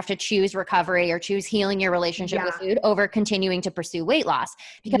thing. You have to choose recovery or choose healing your relationship with food over continuing to pursue weight loss,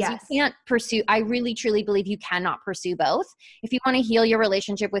 because you can't pursue, I really truly believe you cannot pursue both. If you want to heal your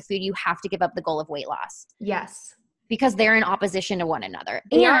relationship with food, you have to give up the goal of weight loss. Yes. Because they're in opposition to one another.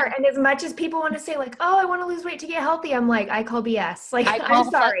 They are. And as much as people want to say like, oh, I want to lose weight to get healthy, I'm like, I call BS. Like,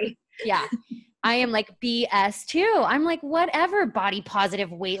 I'm sorry. Yeah. I am like BS too. I'm like, whatever, body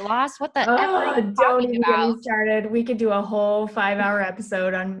positive weight loss. What the F are you don't even get me started. We could do a whole 5-hour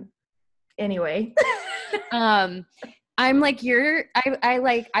episode on anyway. I'm like,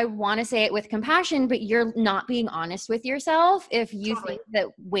 I want to say it with compassion, but you're not being honest with yourself if you think that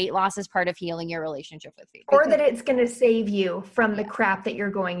weight loss is part of healing your relationship with food. Or that it's going to save you from the crap that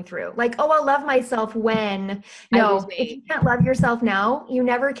you're going through. Like, oh, I'll love myself when. No, if you can't love yourself now, you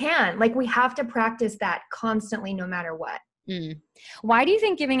never can. Like, we have to practice that constantly, no matter what. Why do you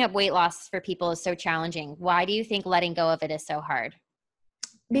think giving up weight loss for people is so challenging? Why do you think letting go of it is so hard?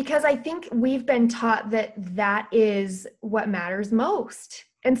 Because I think we've been taught that that is what matters most.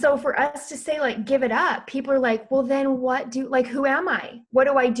 And so for us to say like, give it up, people are like, well, then who am I? What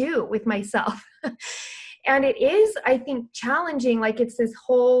do I do with myself? And it is, I think, challenging. Like, it's this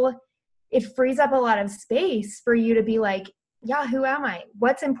it frees up a lot of space for you to be like, yeah, who am I?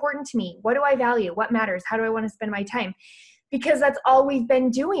 What's important to me? What do I value? What matters? How do I want to spend my time? Because that's all we've been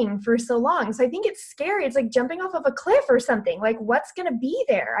doing for so long. So I think it's scary. It's like jumping off of a cliff or something. Like, what's going to be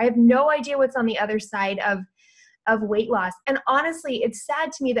there? I have no idea what's on the other side of weight loss. And honestly, it's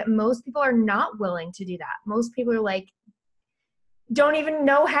sad to me that most people are not willing to do that. Most people are like, don't even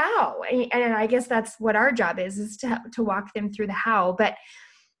know how. And I guess that's what our job is to walk them through the how. But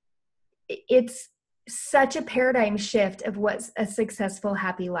it's such a paradigm shift of what a successful,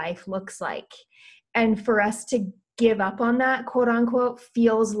 happy life looks like. And for us to give up on that, quote unquote,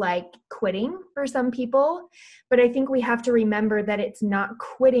 feels like quitting for some people. But I think we have to remember that it's not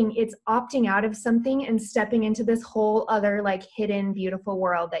quitting, it's opting out of something and stepping into this whole other like hidden, beautiful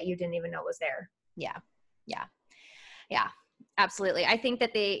world that you didn't even know was there. Yeah. Absolutely. I think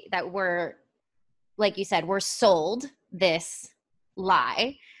that we're, like you said, we're sold this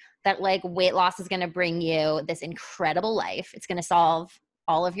lie that like weight loss is going to bring you this incredible life. It's going to solve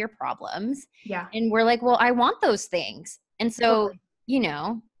all of your problems. Yeah. And we're like, well, I want those things. And so,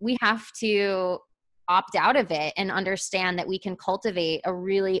 we have to opt out of it and understand that we can cultivate a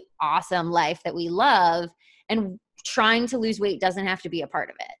really awesome life that we love, and trying to lose weight doesn't have to be a part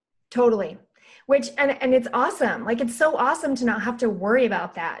of it. Totally. And it's awesome. Like, it's so awesome to not have to worry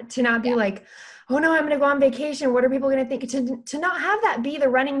about that, to not be like, oh no, I'm going to go on vacation. What are people going to think? To not have that be the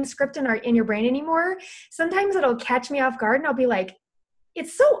running script in your brain anymore. Sometimes it'll catch me off guard and I'll be like,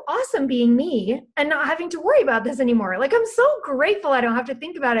 it's so awesome being me and not having to worry about this anymore. Like, I'm so grateful I don't have to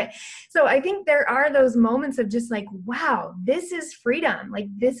think about it. So I think there are those moments of just like, wow, this is freedom. Like,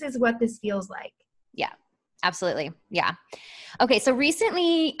 this is what this feels like. Yeah, absolutely. Yeah. Okay. So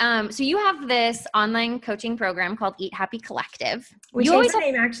recently, so you have this online coaching program called Eat Happy Collective. We changed the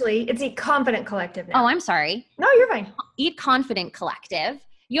name, actually. It's Eat Confident Collective now. Oh, I'm sorry. No, you're fine. Eat Confident Collective.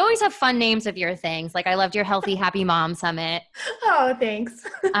 You always have fun names of your things. Like, I loved your Healthy Happy Mom Summit. Oh, thanks.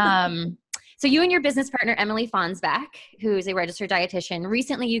 So you and your business partner, Emily Fonsbeck, who's a registered dietitian,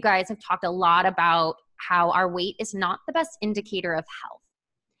 recently you guys have talked a lot about how our weight is not the best indicator of health.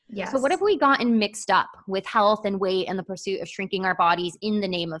 Yes. So what have we gotten mixed up with health and weight and the pursuit of shrinking our bodies in the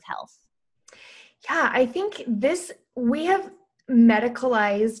name of health? Yeah, I think we have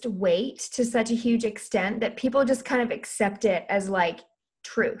medicalized weight to such a huge extent that people just kind of accept it as like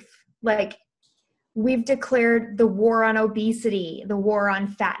truth. Like, we've declared the war on obesity, the war on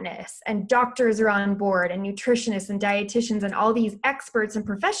fatness, and doctors are on board, and nutritionists and dietitians and all these experts and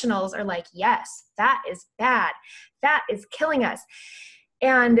professionals are like, yes, fat is bad. Fat is killing us.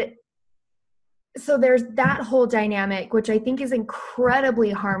 And so there's that whole dynamic, which I think is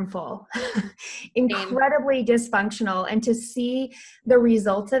incredibly harmful, incredibly dysfunctional. And to see the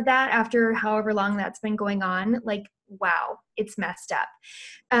results of that after however long that's been going on, like, wow, it's messed up.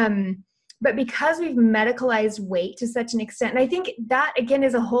 But because we've medicalized weight to such an extent, and I think that again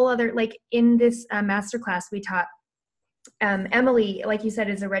is a whole other, like in this masterclass we taught, Emily, like you said,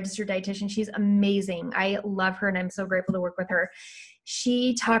 is a registered dietitian. She's amazing. I love her and I'm so grateful to work with her.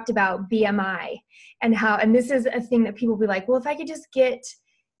 She talked about BMI and how, and this is a thing that people be like, well, if I could just get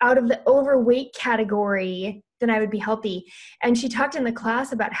out of the overweight category, then I would be healthy. And she talked in the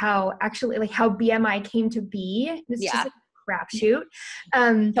class about how actually, like how BMI came to be. It's just a crapshoot.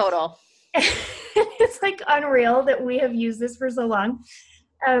 Total. It's like unreal that we have used this for so long.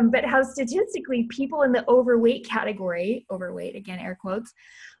 But how statistically people in the overweight category, overweight, again, air quotes,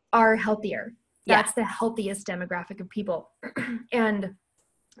 are healthier. That's the healthiest demographic of people.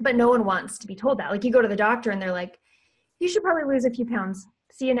 But no one wants to be told that. Like you go to the doctor and they're like, you should probably lose a few pounds.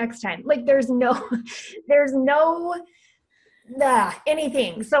 See you next time. Like there's no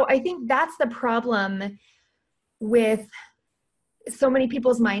anything. So I think that's the problem with so many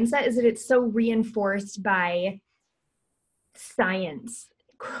people's mindset, is that it's so reinforced by science,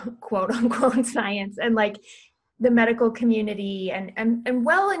 quote unquote science, and like the medical community and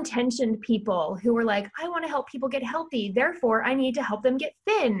well-intentioned people who are like, I want to help people get healthy, therefore I need to help them get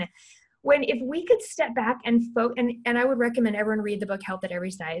thin. When if we could step back and and I would recommend everyone read the book Health at Every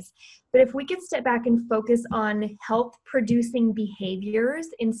Size, but if we could step back and focus on health producing behaviors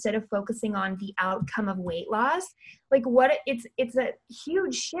instead of focusing on the outcome of weight loss, like it's a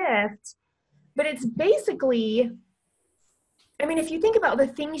huge shift, but it's basically, I mean, if you think about the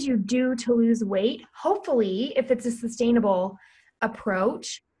things you do to lose weight, hopefully, if it's a sustainable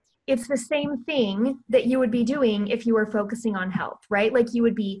approach, it's the same thing that you would be doing if you were focusing on health, right? Like you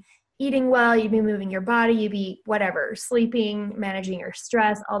would be eating well, you'd be moving your body, you'd be whatever, sleeping, managing your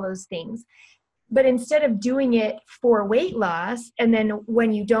stress, all those things. But instead of doing it for weight loss, and then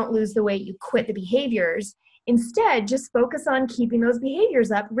when you don't lose the weight, you quit the behaviors, instead, just focus on keeping those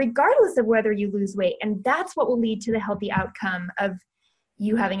behaviors up, regardless of whether you lose weight. And that's what will lead to the healthy outcome of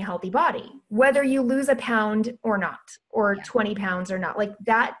you having a healthy body, whether you lose a pound or not, or 20 pounds or not. Like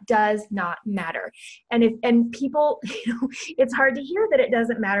that does not matter. And people, it's hard to hear that it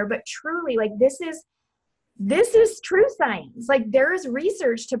doesn't matter, but truly, like this is true science. Like there is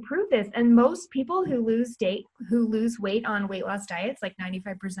research to prove this. And most people who lose weight on weight loss diets, like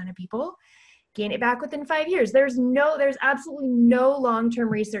 95% of people, gain it back within 5 years. There's absolutely no long-term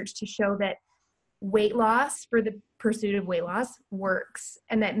research to show that weight loss for the pursuit of weight loss works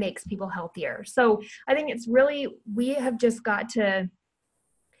and that makes people healthier. So I think it's really, we have just got to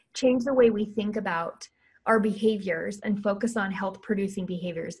change the way we think about our behaviors and focus on health producing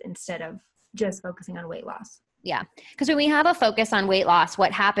behaviors instead of just focusing on weight loss. Yeah. Because when we have a focus on weight loss,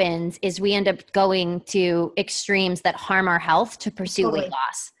 what happens is we end up going to extremes that harm our health to pursue weight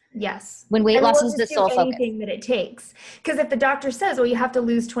loss. Yes. When weight loss is the sole focus. Anything that it takes. Because if the doctor says, well, you have to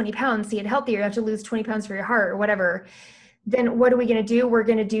lose 20 pounds to get healthier, you have to lose 20 pounds for your heart or whatever, then what are we going to do? We're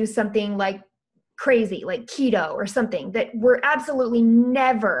going to do something like crazy, like keto or something that we're absolutely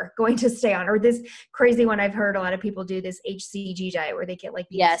never going to stay on. Or this crazy one I've heard a lot of people do, this HCG diet where they get like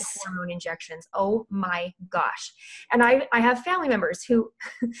these hormone injections. Oh my gosh. And I have family members who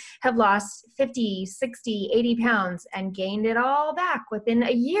have lost 50, 60, 80 pounds and gained it all back within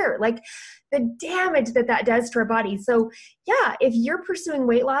a year. Like the damage that does to our body. So yeah, if you're pursuing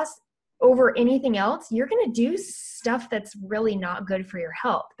weight loss over anything else, you're going to do stuff that's really not good for your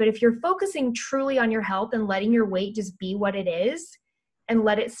health. But if you're focusing truly on your health and letting your weight just be what it is and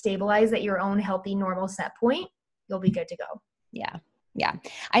let it stabilize at your own healthy, normal set point, you'll be good to go. Yeah. Yeah.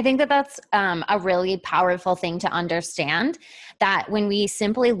 I think that's a really powerful thing to understand, that when we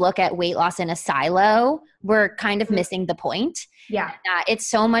simply look at weight loss in a silo, we're kind of missing the point. Yeah. It's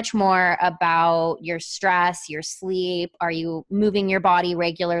so much more about your stress, your sleep. Are you moving your body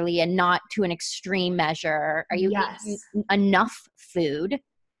regularly and not to an extreme measure? Are you eating enough food?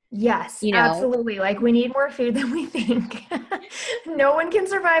 Yes, absolutely. Like we need more food than we think. No one can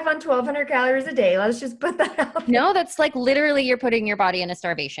survive on 1,200 calories a day. Let's just put that out there. No, that's like literally you're putting your body in a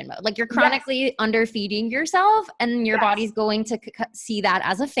starvation mode. Like you're chronically underfeeding yourself, and your body's going to see that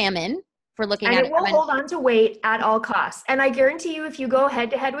as a famine for looking at it. And it will hold on to weight at all costs. And I guarantee you, if you go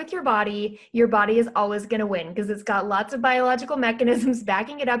head to head with your body is always going to win because it's got lots of biological mechanisms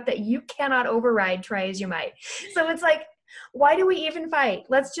backing it up that you cannot override, try as you might. So it's like, why do we even fight?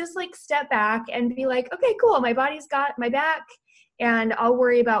 Let's just like step back and be like, okay, cool. My body's got my back and I'll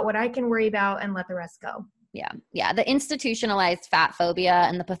worry about what I can worry about and let the rest go. Yeah. Yeah. The institutionalized fat phobia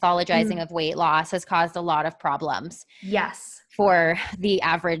and the pathologizing of weight loss has caused a lot of problems Yes. for the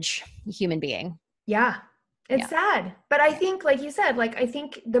average human being. Yeah. It's Yeah. sad. But I think, like you said, like, I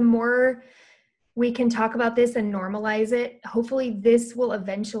think the more we can talk about this and normalize it, hopefully this will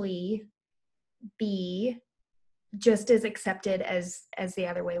eventually be just as accepted as the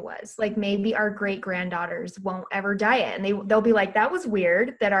other way was. Like, maybe our great granddaughters won't ever diet, and they'll be like, that was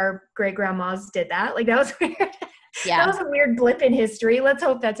weird that our great grandmas did that. Like, that was weird. Yeah. That was a weird blip in history. Let's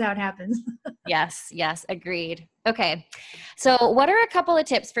hope that's how it happens. Yes. Yes. Agreed. Okay. So what are a couple of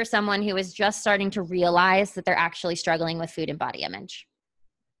tips for someone who is just starting to realize that they're actually struggling with food and body image?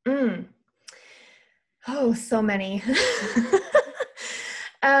 Oh, so many.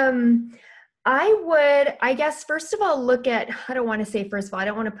 I guess, first of all, look at, I don't want to say first of all, I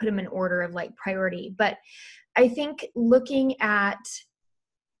don't want to put them in order of like priority, but I think looking at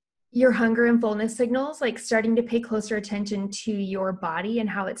your hunger and fullness signals, like starting to pay closer attention to your body and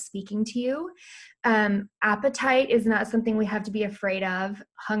how it's speaking to you. Appetite is not something we have to be afraid of.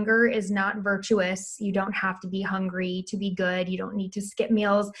 Hunger is not virtuous. You don't have to be hungry to be good. You don't need to skip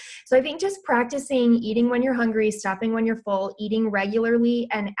meals. So I think just practicing eating when you're hungry, stopping when you're full, eating regularly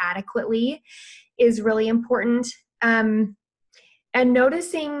and adequately is really important. And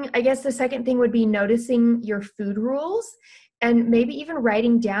noticing, I guess the second thing would be noticing your food rules, and maybe even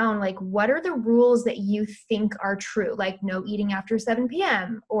writing down, like, what are the rules that you think are true? Like, no eating after 7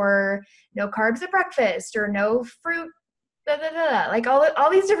 p.m. or no carbs at breakfast or no fruit, blah, blah, blah. Like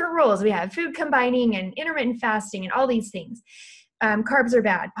all these different rules we have, food combining and intermittent fasting and all these things. Carbs are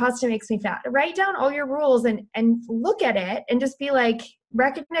bad. Pasta makes me fat. Write down all your rules and look at it and just be like,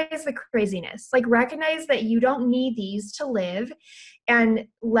 recognize the craziness. Like, recognize that you don't need these to live and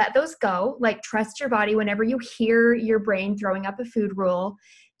let those go. Like, trust your body. Whenever you hear your brain throwing up a food rule,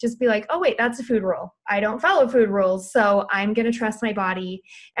 just be like, oh, wait, that's a food rule. I don't follow food rules, so I'm going to trust my body.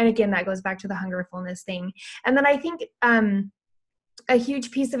 And again, that goes back to the hunger fullness thing. And then I think a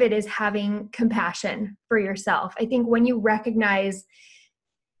huge piece of it is having compassion for yourself. I think when you recognize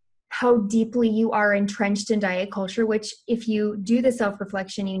how deeply you are entrenched in diet culture, which if you do the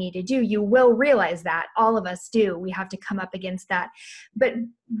self-reflection you need to do, you will realize that. All of us do. We have to come up against that. But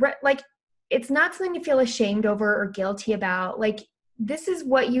like, it's not something to feel ashamed over or guilty about. Like, this is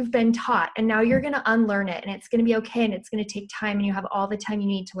what you've been taught, and now you're going to unlearn it, and it's going to be okay, and it's going to take time, and you have all the time you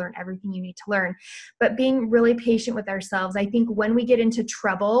need to learn everything you need to learn. But being really patient with ourselves, I think when we get into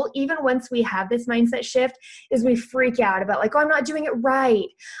trouble, even once we have this mindset shift, is we freak out about like, oh, I'm not doing it right.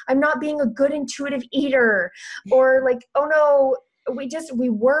 I'm not being a good intuitive eater, or like, oh no, we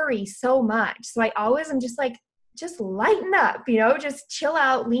worry so much. So I always am just like, just lighten up, just chill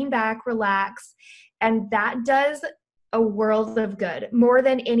out, lean back, relax. And that does a world of good, more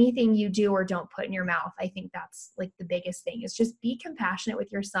than anything you do or don't put in your mouth. I think that's like the biggest thing, is just be compassionate with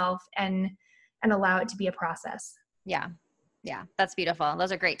yourself and allow it to be a process. Yeah. Yeah. That's beautiful.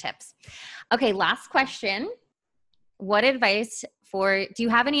 Those are great tips. Okay. Last question. Do you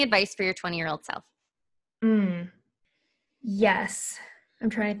have any advice for your 20-year-old self? Yes. I'm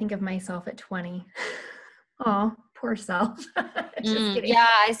trying to think of myself at 20. Oh, poor self. Just kidding. Yeah.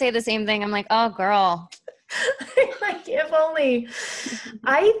 I say the same thing. I'm like, oh girl. Like, if only.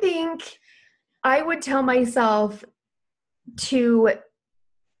 I think I would tell myself to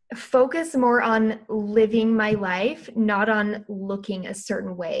focus more on living my life, not on looking a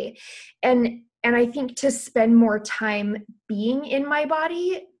certain way. And I think to spend more time being in my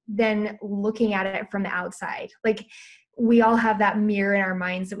body than looking at it from the outside. Like, we all have that mirror in our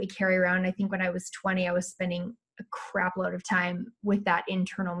minds that we carry around. I think when I was 20, I was spending a crap load of time with that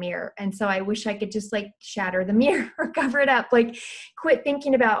internal mirror. And so I wish I could just like shatter the mirror or cover it up. Like, quit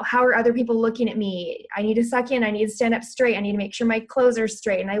thinking about how are other people looking at me. I need to suck in. I need to stand up straight. I need to make sure my clothes are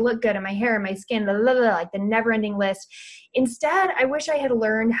straight and I look good and my hair and my skin, blah, blah, blah, like the never ending list. Instead, I wish I had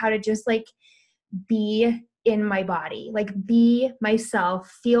learned how to just like be in my body, like be myself,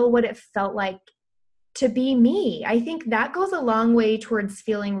 feel what it felt like to be me. I think that goes a long way towards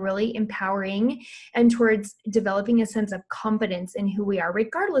feeling really empowering and towards developing a sense of confidence in who we are,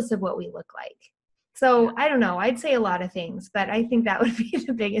 regardless of what we look like. So I don't know, I'd say a lot of things, but I think that would be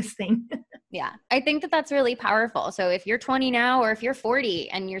the biggest thing. Yeah. I think that that's really powerful. So if you're 20 now, or if you're 40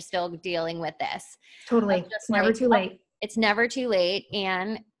 and you're still dealing with this, totally. It's never too late. It's never too late.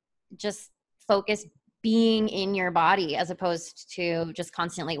 And just focus being in your body as opposed to just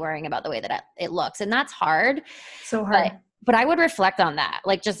constantly worrying about the way that it looks. And that's hard. So hard. But I would reflect on that.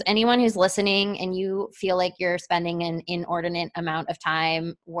 Like, just anyone who's listening and you feel like you're spending an inordinate amount of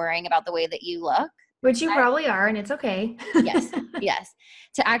time worrying about the way that you look, Which you probably are, and it's okay. Yes. Yes.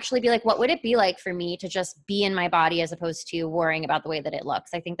 To actually be like, what would it be like for me to just be in my body as opposed to worrying about the way that it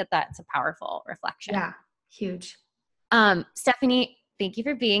looks? I think that that's a powerful reflection. Yeah. Huge. Stephanie, thank you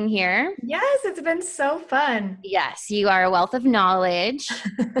for being here. Yes, it's been so fun. Yes, you are a wealth of knowledge.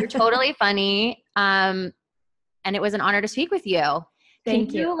 You're totally funny. And it was an honor to speak with you. Thank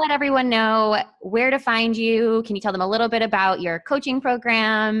Can you you. let everyone know where to find you? Can you tell them a little bit about your coaching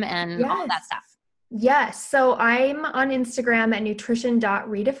program and all of that stuff? Yes. So I'm on Instagram at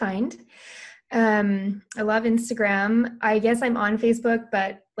nutrition.redefined. I love Instagram. I guess I'm on Facebook,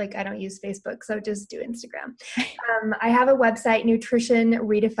 but like I don't use Facebook, so just do Instagram. I have a website,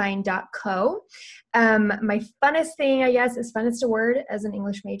 nutritionredefined.co. My funnest thing, I guess, is fun is a word as an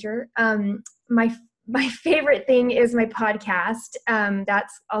English major. My favorite thing is my podcast.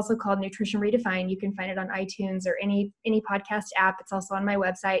 That's also called Nutrition Redefined. You can find it on iTunes or any podcast app. It's also on my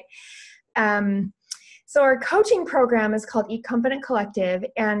website. So our coaching program is called Eat Confident Collective,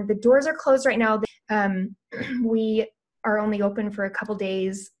 and the doors are closed right now. We are only open for a couple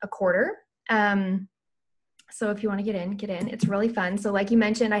days a quarter. So if you want to get in. It's really fun. So like you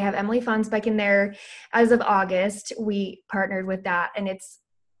mentioned, I have Emily Fonsbeck in there as of August. We partnered with that, and it's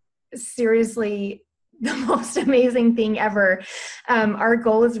seriously the most amazing thing ever. Our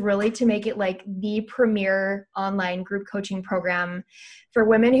goal is really to make it like the premier online group coaching program for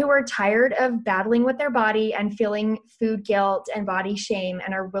women who are tired of battling with their body and feeling food guilt and body shame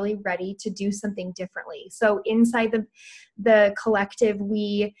and are really ready to do something differently. So inside the collective,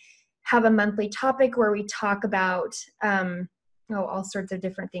 we have a monthly topic where we talk about all sorts of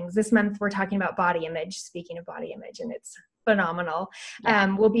different things. This month we're talking about body image, speaking of body image, and it's phenomenal.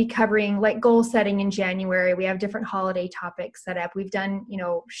 Yeah. We'll be covering like goal setting in January. We have different holiday topics set up. We've done,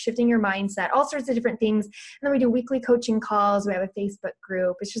 shifting your mindset, all sorts of different things. And then we do weekly coaching calls. We have a Facebook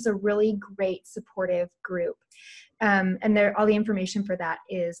group. It's just a really great supportive group. And all the information for that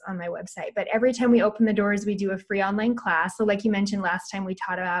is on my website. But every time we open the doors, we do a free online class. So like you mentioned last time, we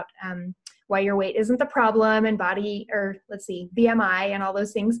taught about why your weight isn't the problem and BMI and all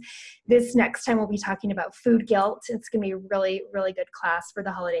those things. This next time we'll be talking about food guilt. It's going to be a really, really good class for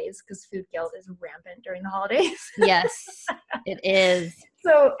the holidays because food guilt is rampant during the holidays. Yes, it is.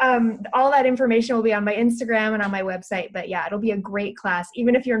 So all that information will be on my Instagram and on my website. But yeah, it'll be a great class.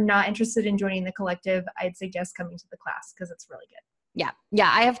 Even if you're not interested in joining the collective, I'd suggest coming to the class because it's really good. Yeah. Yeah.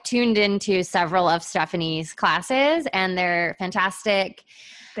 I have tuned into several of Stephanie's classes and they're fantastic.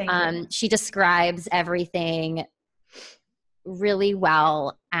 She describes everything really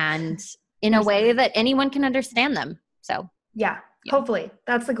well and in a way that anyone can understand them. So yeah. Hopefully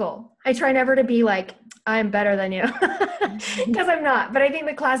that's the goal. I try never to be like, I'm better than you because I'm not, but I think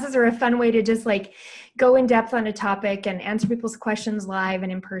the classes are a fun way to just like go in depth on a topic and answer people's questions live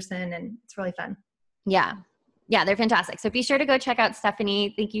and in person. And it's really fun. Yeah. Yeah, they're fantastic. So be sure to go check out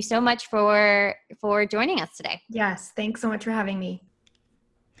Stephanie. Thank you so much for joining us today. Yes. Thanks so much for having me.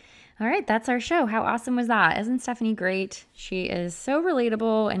 All right, that's our show. How awesome was that? Isn't Stephanie great? She is so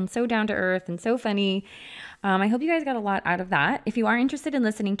relatable and so down to earth and so funny. I hope you guys got a lot out of that. If you are interested in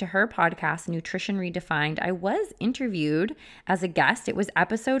listening to her podcast, Nutrition Redefined, I was interviewed as a guest. It was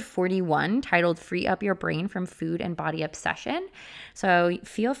episode 41 titled Free Up Your Brain from Food and Body Obsession. So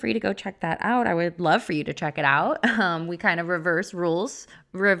feel free to go check that out. I would love for you to check it out. We kind of reverse roles.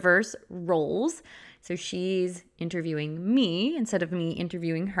 So she's interviewing me instead of me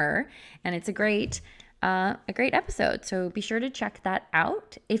interviewing her. And it's a great episode. So be sure to check that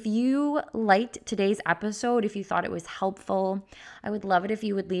out. If you liked today's episode, if you thought it was helpful, I would love it if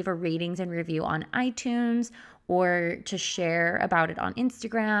you would leave a ratings and review on iTunes or to share about it on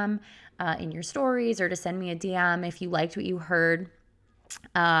Instagram in your stories or to send me a DM if you liked what you heard.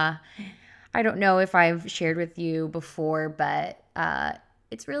 I don't know if I've shared with you before, but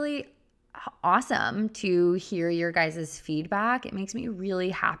it's really awesome to hear your guys' feedback. It makes me really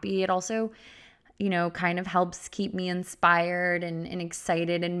happy. It also kind of helps keep me inspired and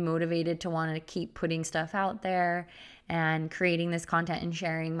excited and motivated to want to keep putting stuff out there and creating this content and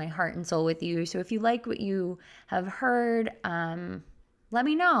sharing my heart and soul with you. So if you like what you have heard, let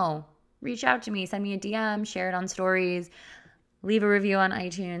me know. Reach out to me, send me a DM, share it on stories, leave a review on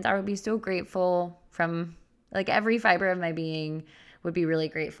iTunes. I would be so grateful from like every fiber of my being would be really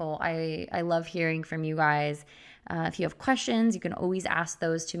grateful. I love hearing from you guys. If you have questions, you can always ask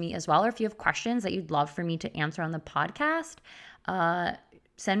those to me as well. Or if you have questions that you'd love for me to answer on the podcast,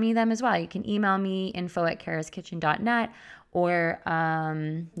 send me them as well. You can email me info@karaskitchen.net or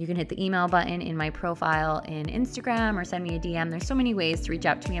you can hit the email button in my profile in Instagram or send me a DM. There's so many ways to reach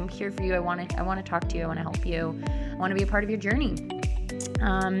out to me. I'm here for you. I want to talk to you. I want to help you. I want to be a part of your journey.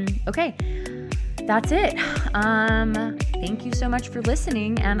 Okay. that's it. Thank you so much for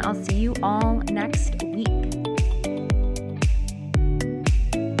listening, and I'll see you all next week.